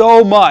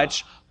so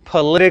much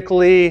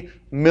politically,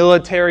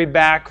 military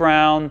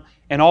background,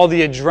 and all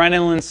the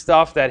adrenaline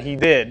stuff that he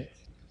did.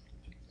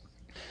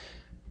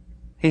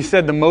 He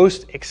said, the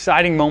most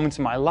exciting moments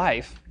in my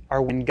life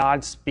are when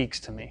God speaks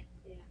to me.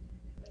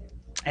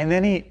 And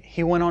then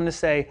he went on to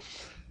say,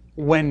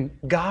 when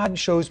God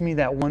shows me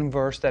that one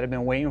verse that I've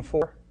been waiting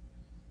for,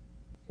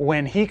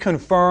 when He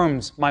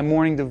confirms my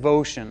morning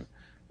devotion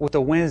with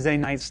a Wednesday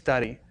night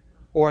study,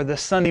 or the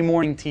Sunday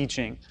morning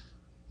teaching,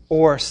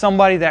 or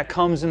somebody that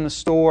comes in the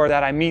store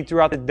that I meet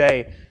throughout the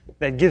day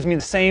that gives me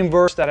the same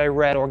verse that I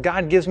read, or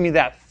God gives me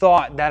that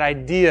thought, that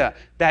idea,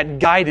 that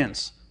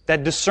guidance,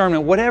 that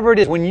discernment, whatever it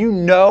is, when you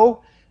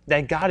know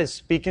that God is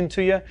speaking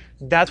to you,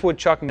 that's what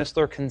Chuck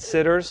Missler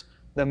considers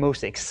the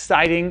most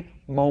exciting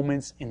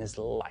moments in his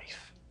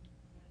life.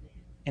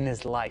 In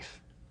his life.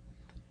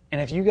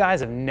 And if you guys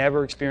have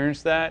never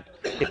experienced that,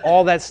 if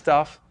all that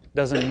stuff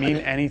doesn't mean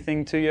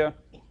anything to you,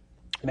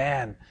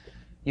 man,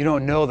 you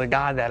don't know the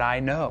God that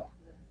I know.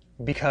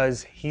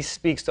 Because He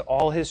speaks to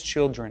all His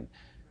children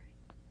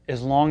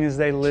as long as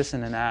they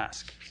listen and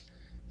ask.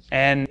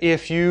 And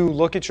if you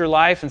look at your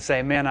life and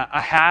say, man,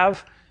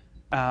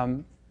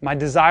 my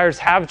desires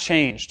have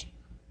changed.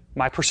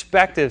 My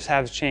perspectives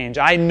have changed.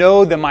 I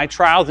know that my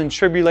trials and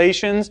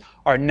tribulations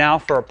are now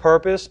for a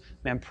purpose.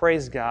 Man,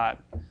 praise God.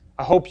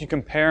 I hope you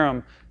compare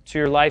them to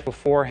your life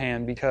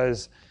beforehand,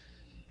 because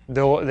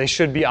they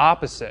should be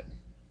opposite.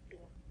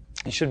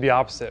 They should be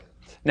opposite.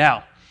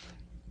 Now,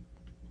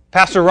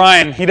 Pastor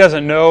Ryan, he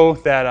doesn't know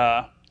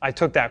that I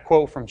took that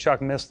quote from Chuck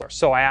Missler,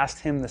 so I asked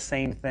him the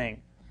same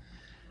thing.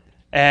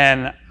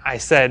 And I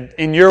said,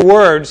 in your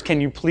words,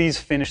 can you please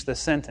finish the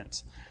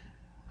sentence?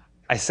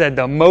 I said,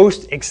 the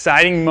most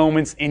exciting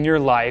moments in your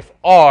life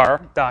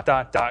are ...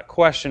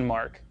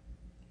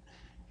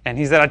 And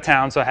he's out of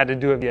town, so I had to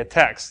do it via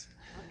text.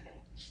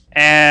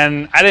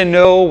 And I didn't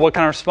know what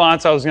kind of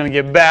response I was going to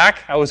get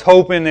back. I was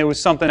hoping it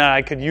was something that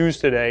I could use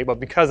today, but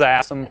because I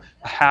asked him,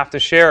 I have to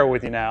share it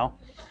with you now.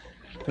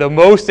 The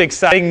most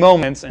exciting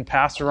moments in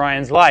Pastor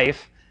Ryan's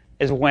life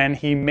is when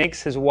he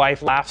makes his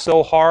wife laugh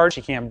so hard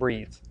she can't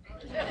breathe.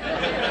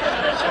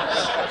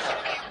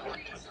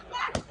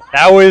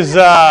 That was,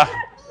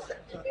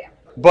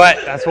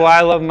 but that's why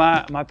I love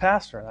my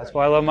pastor. That's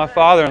why I love my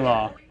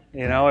father-in-law.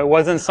 You know, it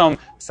wasn't some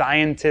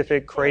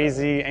scientific,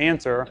 crazy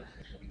answer.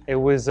 It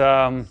was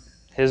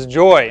his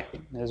joy,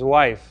 his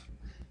wife.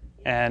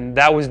 And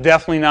that was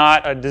definitely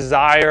not a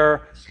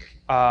desire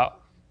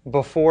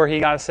before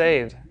he got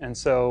saved. And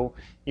so,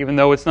 even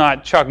though it's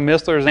not Chuck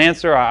Missler's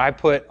answer, I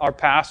put our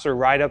pastor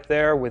right up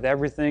there with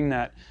everything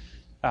that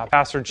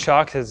Pastor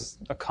Chuck has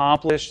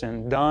accomplished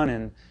and done,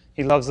 and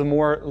he loves the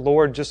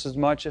Lord just as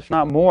much, if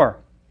not more.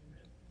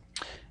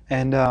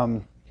 And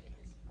I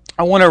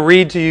want to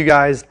read to you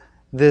guys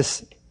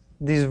these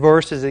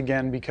verses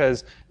again,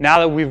 because now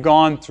that we've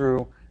gone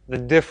through the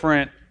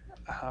different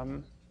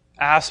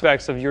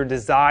aspects of your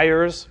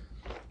desires,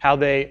 how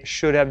they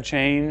should have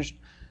changed,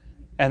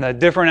 and the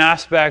different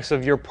aspects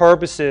of your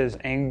purposes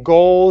and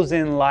goals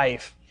in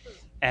life,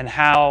 and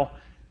how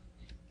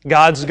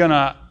God's going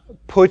to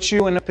put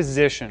you in a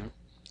position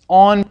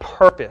on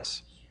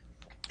purpose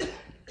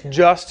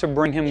just to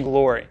bring Him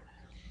glory.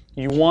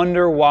 You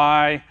wonder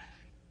why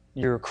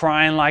you're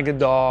crying like a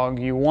dog.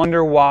 You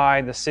wonder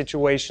why the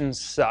situations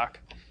suck.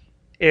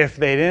 If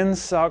they didn't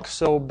suck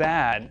so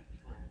bad,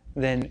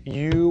 then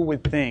you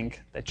would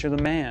think that you're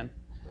the man.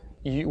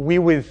 We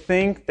would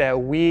think that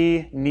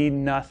we need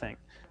nothing.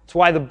 That's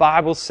why the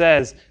Bible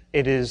says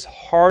it is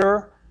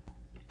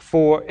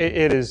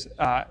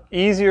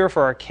easier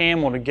for a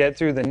camel to get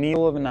through the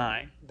needle of an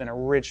eye than a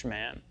rich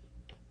man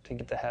to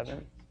get to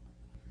heaven.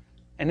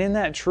 And isn't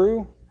that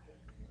true?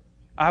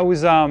 I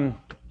met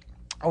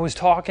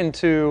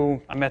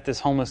this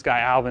homeless guy,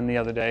 Alvin, the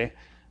other day.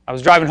 I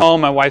was driving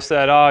home. My wife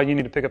said, "Oh, you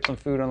need to pick up some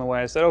food on the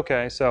way." I said,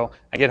 "Okay." So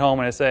I get home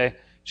and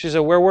she said,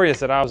 "Where were you?" I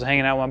said, "I was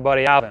hanging out with my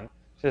buddy Alvin."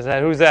 She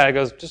said, "Who's that?" I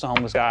goes, "Just a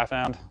homeless guy I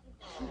found."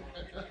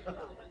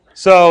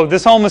 So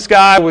this homeless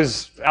guy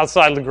was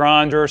outside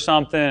LaGrange or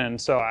something, and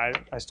so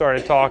I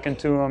started talking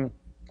to him.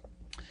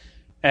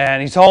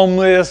 And he's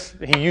homeless.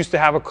 He used to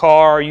have a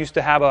car, used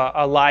to have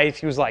a life.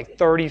 He was like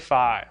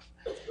 35.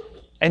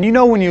 And you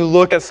know, when you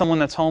look at someone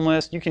that's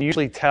homeless, you can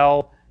usually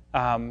tell,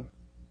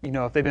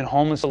 if they've been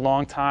homeless a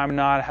long time or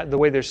not, the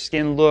way their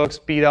skin looks,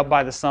 beat up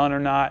by the sun or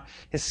not.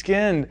 His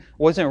skin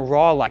wasn't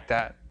raw like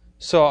that.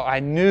 So I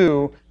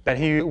knew that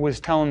he was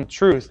telling the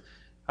truth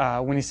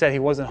when he said he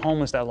wasn't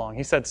homeless that long.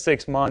 He said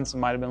 6 months. It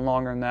might have been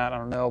longer than that. I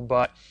don't know.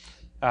 But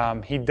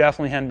he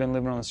definitely hadn't been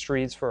living on the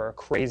streets for a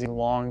crazy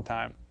long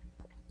time.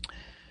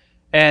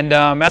 And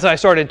as I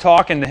started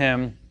talking to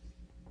him,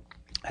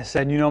 I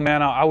said,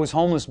 man, I was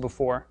homeless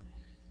before,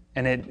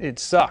 and it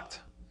sucked.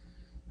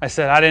 I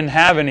said, I didn't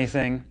have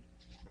anything,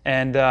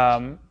 and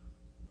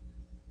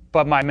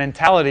but my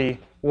mentality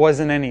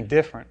wasn't any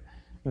different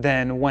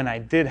than when I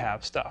did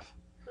have stuff.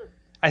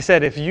 I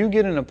said, if you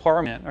get an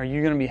apartment, are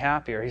you going to be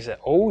happier? He said,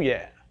 oh,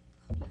 yeah.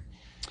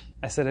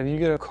 I said, if you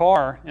get a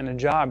car and a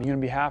job, you're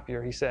going to be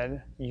happier? He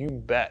said, you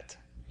bet.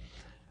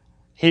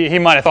 He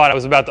might have thought I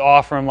was about to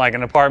offer him like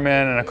an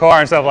apartment and a car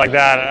and stuff like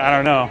that. I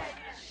don't know.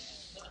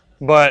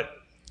 But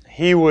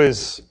he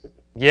was,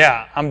 he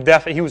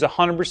was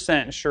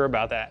 100% sure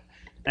about that.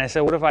 And I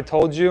said, what if I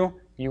told you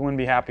you wouldn't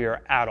be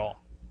happier at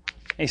all?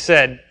 He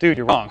said, dude,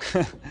 you're wrong.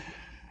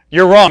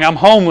 You're wrong. I'm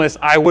homeless.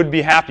 I would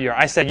be happier.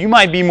 I said, you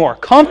might be more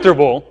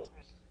comfortable,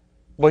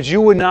 but you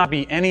would not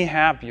be any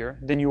happier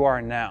than you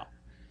are now.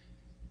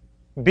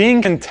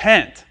 Being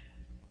content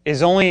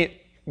is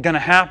only going to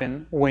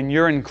happen when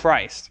you're in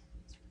Christ.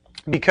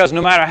 Because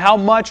no matter how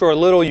much or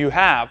little you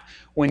have,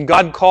 when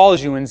God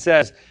calls you and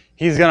says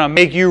He's going to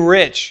make you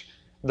rich,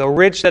 the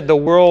rich that the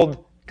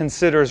world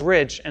considers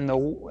rich and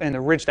the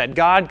rich that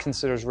God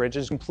considers rich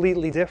is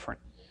completely different.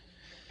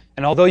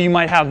 And although you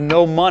might have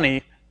no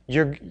money,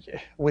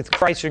 with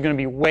Christ you're going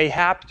to be way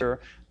happier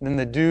than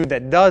the dude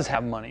that does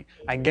have money.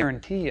 I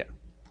guarantee you.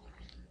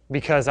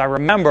 Because I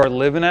remember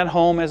living at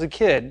home as a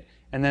kid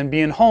and then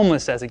being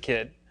homeless as a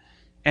kid.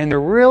 And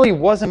there really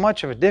wasn't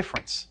much of a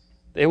difference.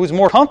 It was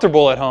more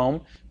comfortable at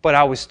home, but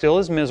I was still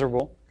as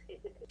miserable.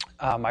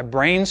 My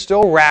brain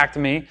still racked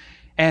me.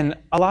 And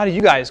a lot of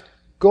you guys,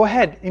 go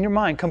ahead in your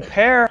mind,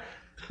 compare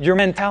your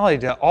mentality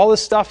to all the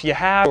stuff you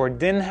had or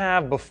didn't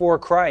have before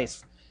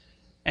Christ.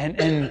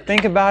 And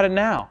think about it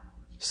now.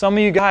 Some of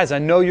you guys, I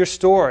know your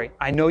story.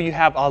 I know you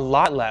have a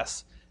lot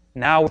less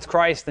now with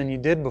Christ than you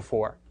did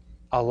before.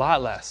 A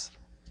lot less.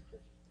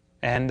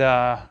 And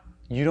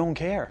you don't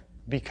care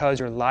because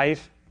your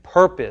life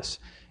purpose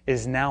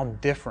is now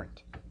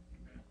different.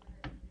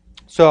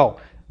 So,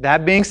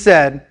 that being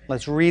said,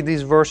 let's read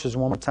these verses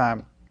one more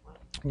time.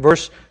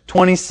 Verse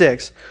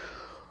 26.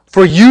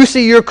 For you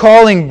see your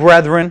calling,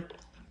 brethren,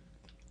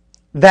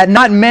 that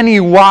not many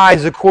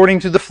wise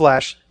according to the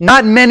flesh,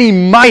 not many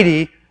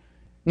mighty,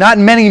 not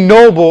many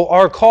noble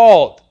are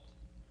called.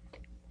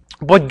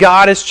 But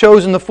God has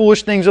chosen the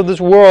foolish things of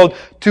this world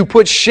to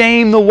put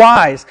shame the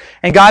wise.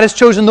 And God has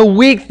chosen the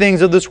weak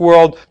things of this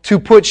world to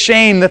put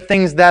shame the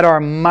things that are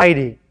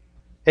mighty,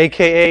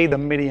 a.k.a. the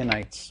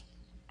Midianites.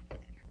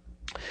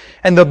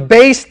 And the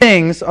base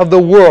things of the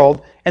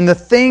world and the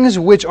things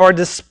which are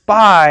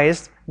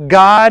despised,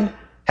 God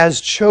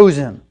has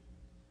chosen.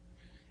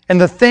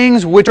 And the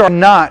things which are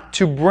not,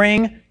 to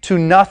bring to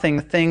nothing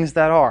the things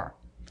that are,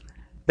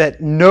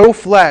 that no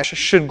flesh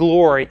should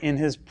glory in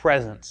His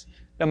presence.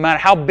 No matter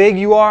how big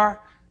you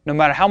are, no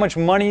matter how much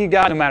money you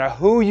got, no matter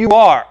who you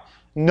are,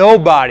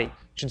 nobody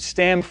should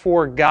stand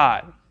before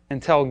God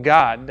and tell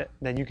God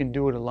that you can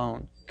do it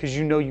alone, because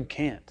you know you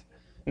can't.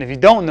 And if you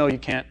don't know you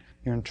can't,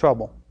 you're in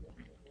trouble.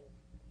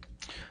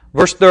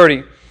 Verse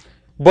 30,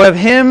 but of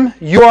Him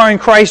you are in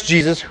Christ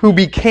Jesus, who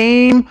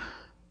became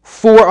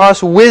for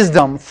us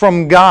wisdom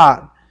from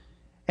God,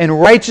 and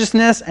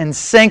righteousness and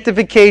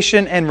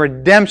sanctification and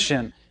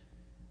redemption,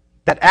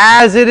 that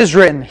as it is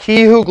written,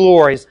 He who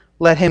glories,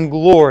 let him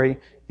glory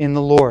in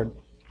the Lord.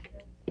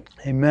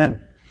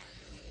 Amen.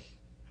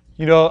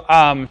 You know,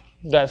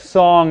 that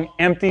song,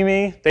 Empty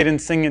Me, they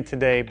didn't sing it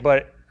today,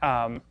 but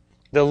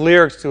the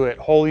lyrics to it,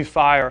 Holy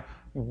Fire,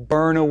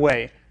 burn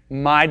away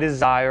my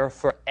desire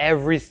for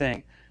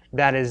everything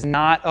that is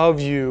not of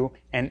you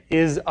and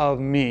is of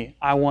me.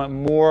 I want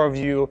more of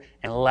you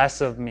and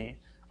less of me.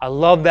 I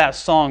love that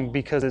song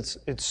because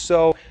it's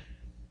so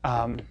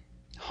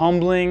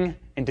humbling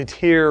and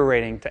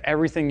deteriorating to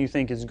everything you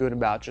think is good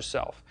about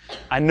yourself.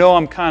 I know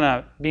I'm kind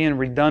of being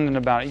redundant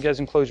about it. You guys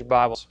can close your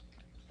Bibles.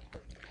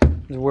 This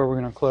is where we're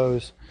going to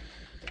close.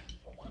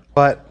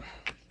 But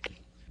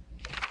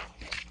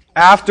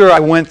after I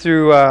went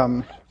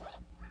through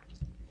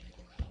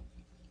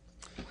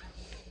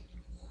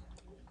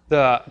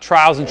the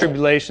trials and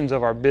tribulations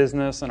of our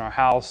business and our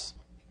house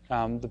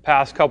the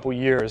past couple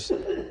years,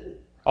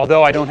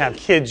 although I don't have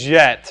kids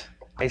yet,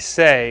 I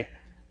say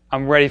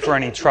I'm ready for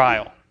any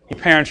trial. Your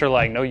parents are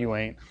like, no, you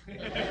ain't.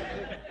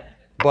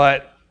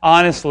 But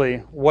honestly,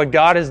 what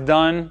God has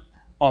done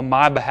on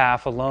my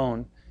behalf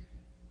alone,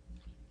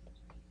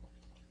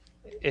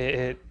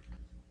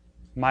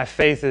 my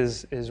faith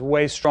is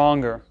way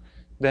stronger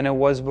than it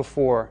was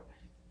before,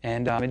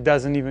 and it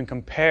doesn't even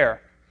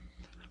compare.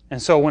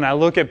 And so when I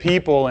look at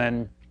people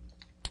and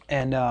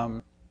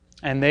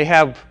they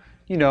have,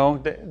 you know,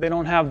 they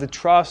don't have the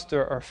trust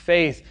or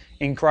faith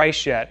in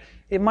Christ yet,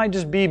 it might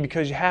just be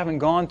because you haven't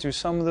gone through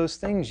some of those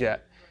things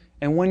yet.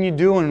 And when you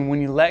do, and when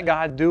you let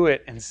God do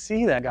it and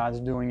see that God's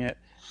doing it,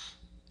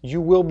 you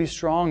will be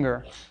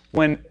stronger.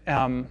 When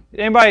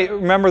anybody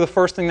remember the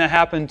first thing that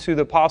happened to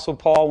the Apostle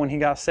Paul when he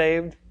got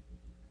saved?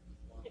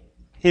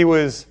 He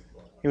was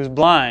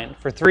blind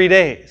for 3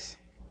 days.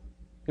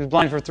 He was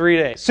blind for 3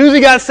 days. As soon as he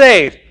got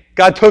saved,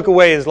 God took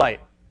away his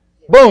light.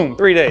 Boom,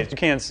 3 days, you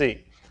can't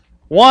see.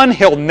 1,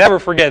 he'll never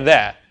forget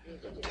that.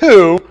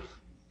 2,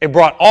 it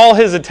brought all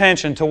his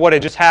attention to what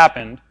had just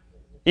happened.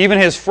 Even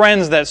his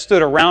friends that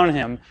stood around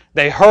him,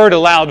 they heard a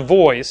loud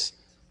voice.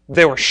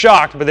 They were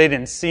shocked, but they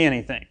didn't see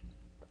anything.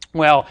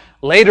 Well,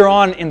 later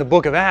on in the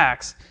book of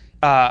Acts,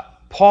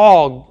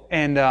 Paul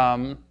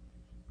and,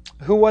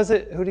 who was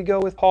it? Who did he go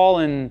with? Paul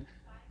and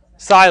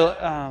Silas.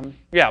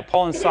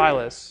 Paul and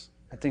Silas,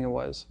 I think it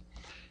was.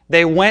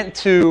 They went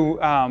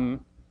to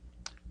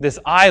this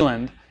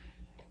island,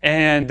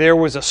 and there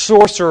was a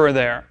sorcerer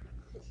there,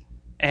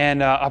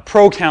 and a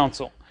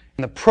proconsul.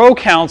 And the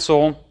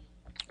proconsul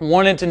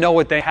wanted to know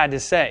what they had to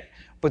say.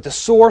 But the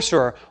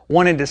sorcerer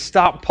wanted to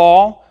stop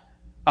Paul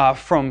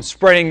from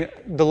spreading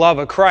the love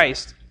of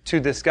Christ to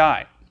this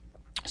guy.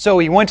 So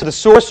he went to the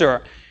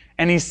sorcerer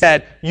and he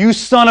said, "You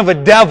son of a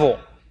devil."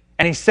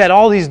 And he said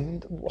all these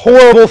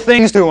horrible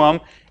things to him.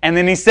 And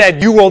then he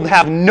said, "You will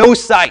have no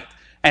sight,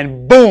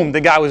 and boom,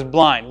 the guy was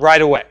blind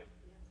right away.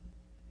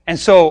 And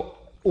so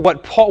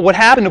what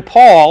happened to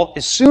Paul,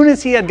 as soon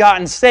as he had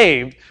gotten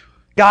saved,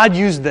 God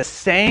used the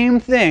same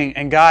thing.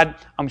 And God,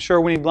 I'm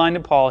sure when he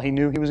blinded Paul, he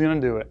knew he was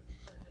going to do it.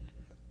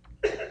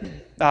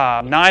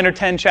 9 or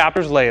 10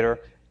 chapters later,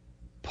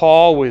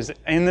 Paul was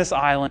in this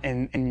island,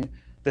 and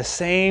the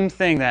same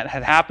thing that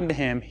had happened to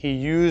him, he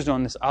used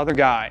on this other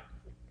guy.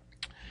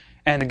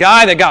 And the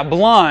guy that got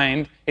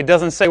blind, it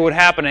doesn't say what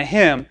happened to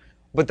him,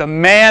 but the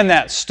man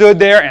that stood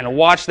there and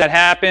watched that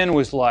happen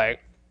was like,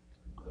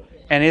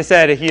 and he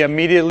said he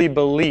immediately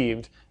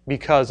believed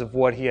because of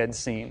what he had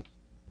seen.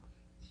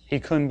 He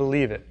couldn't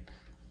believe it.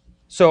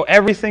 So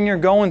everything you're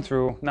going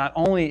through, not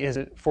only is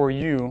it for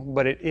you,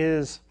 but it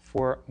is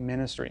for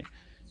ministry.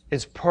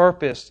 It's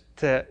purposed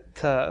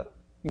to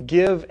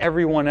give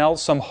everyone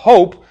else some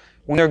hope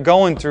when they're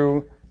going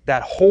through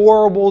that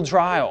horrible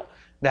trial,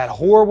 that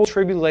horrible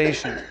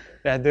tribulation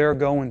that they're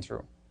going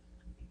through.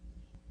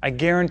 I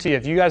guarantee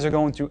if you guys are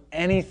going through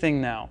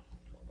anything now,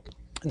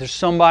 there's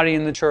somebody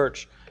in the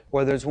church,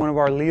 whether it's one of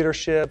our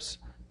leaderships,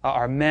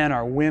 our men,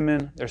 our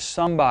women, there's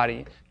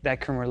somebody that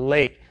can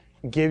relate,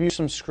 give you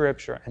some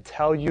scripture, and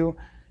tell you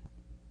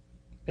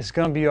it's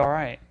going to be all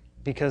right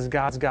because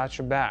God's got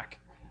your back.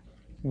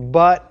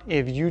 But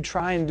if you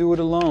try and do it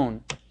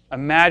alone,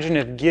 imagine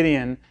if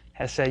Gideon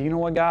has said, you know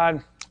what,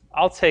 God,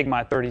 I'll take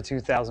my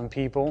 32,000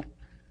 people.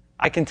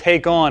 I can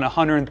take on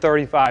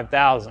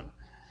 135,000.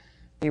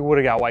 He would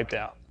have got wiped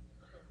out.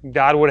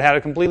 God would have had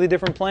a completely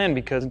different plan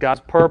because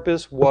God's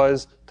purpose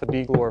was to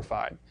be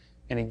glorified.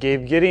 And He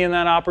gave Gideon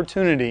that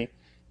opportunity,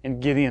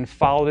 and Gideon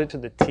followed it to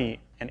the T.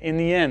 And in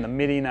the end, the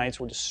Midianites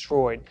were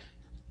destroyed,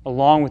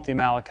 along with the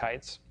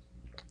Amalekites.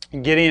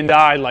 And Gideon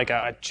died like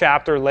a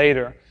chapter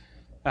later,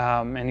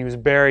 and he was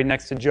buried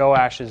next to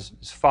Joash, his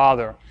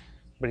father.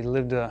 But he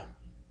lived a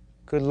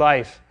good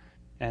life,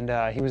 and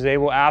he was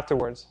able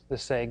afterwards to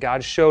say,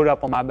 God showed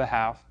up on my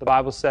behalf. The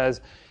Bible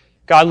says,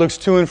 God looks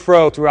to and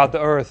fro throughout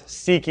the earth,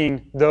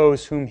 seeking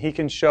those whom He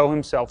can show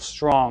Himself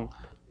strong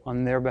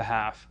on their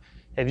behalf.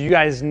 If you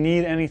guys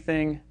need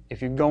anything,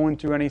 if you're going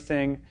through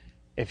anything,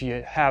 if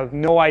you have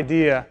no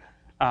idea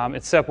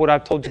except what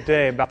I've told you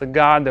today about the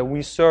God that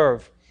we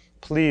serve,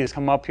 please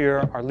come up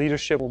here. Our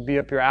leadership will be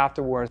up here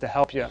afterwards to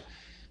help you.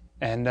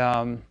 And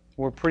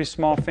we're a pretty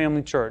small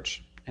family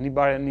church.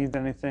 Anybody that needs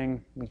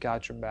anything, we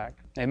got your back.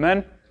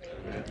 Amen?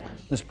 Amen.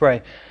 Let's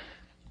pray.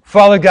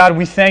 Father God,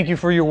 we thank You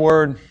for Your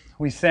word.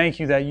 We thank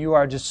You that You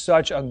are just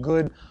such a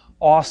good,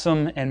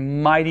 awesome,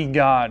 and mighty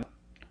God.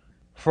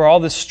 For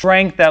all the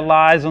strength that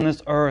lies on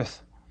this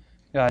earth,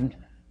 God,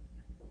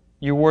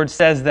 Your word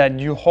says that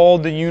You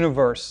hold the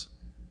universe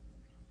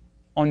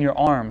on Your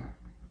arm.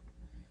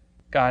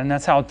 God, and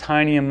that's how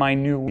tiny and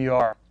minute we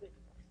are.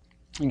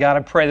 And God,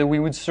 I pray that we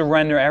would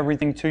surrender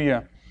everything to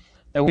You.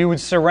 That we would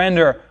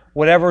surrender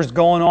whatever's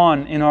going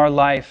on in our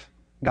life,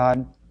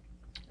 God.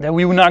 That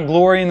we would not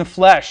glory in the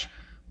flesh,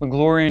 but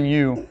glory in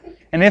You.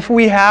 And if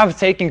we have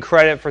taken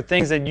credit for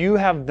things that You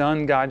have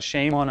done, God,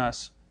 shame on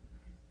us.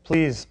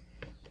 Please,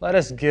 let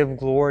us give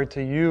glory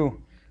to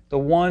You, the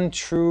one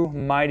true,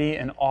 mighty,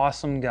 and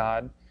awesome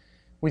God.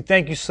 We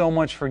thank You so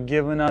much for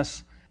giving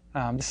us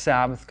the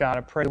Sabbath, God.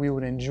 I pray we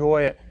would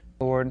enjoy it,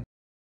 Lord.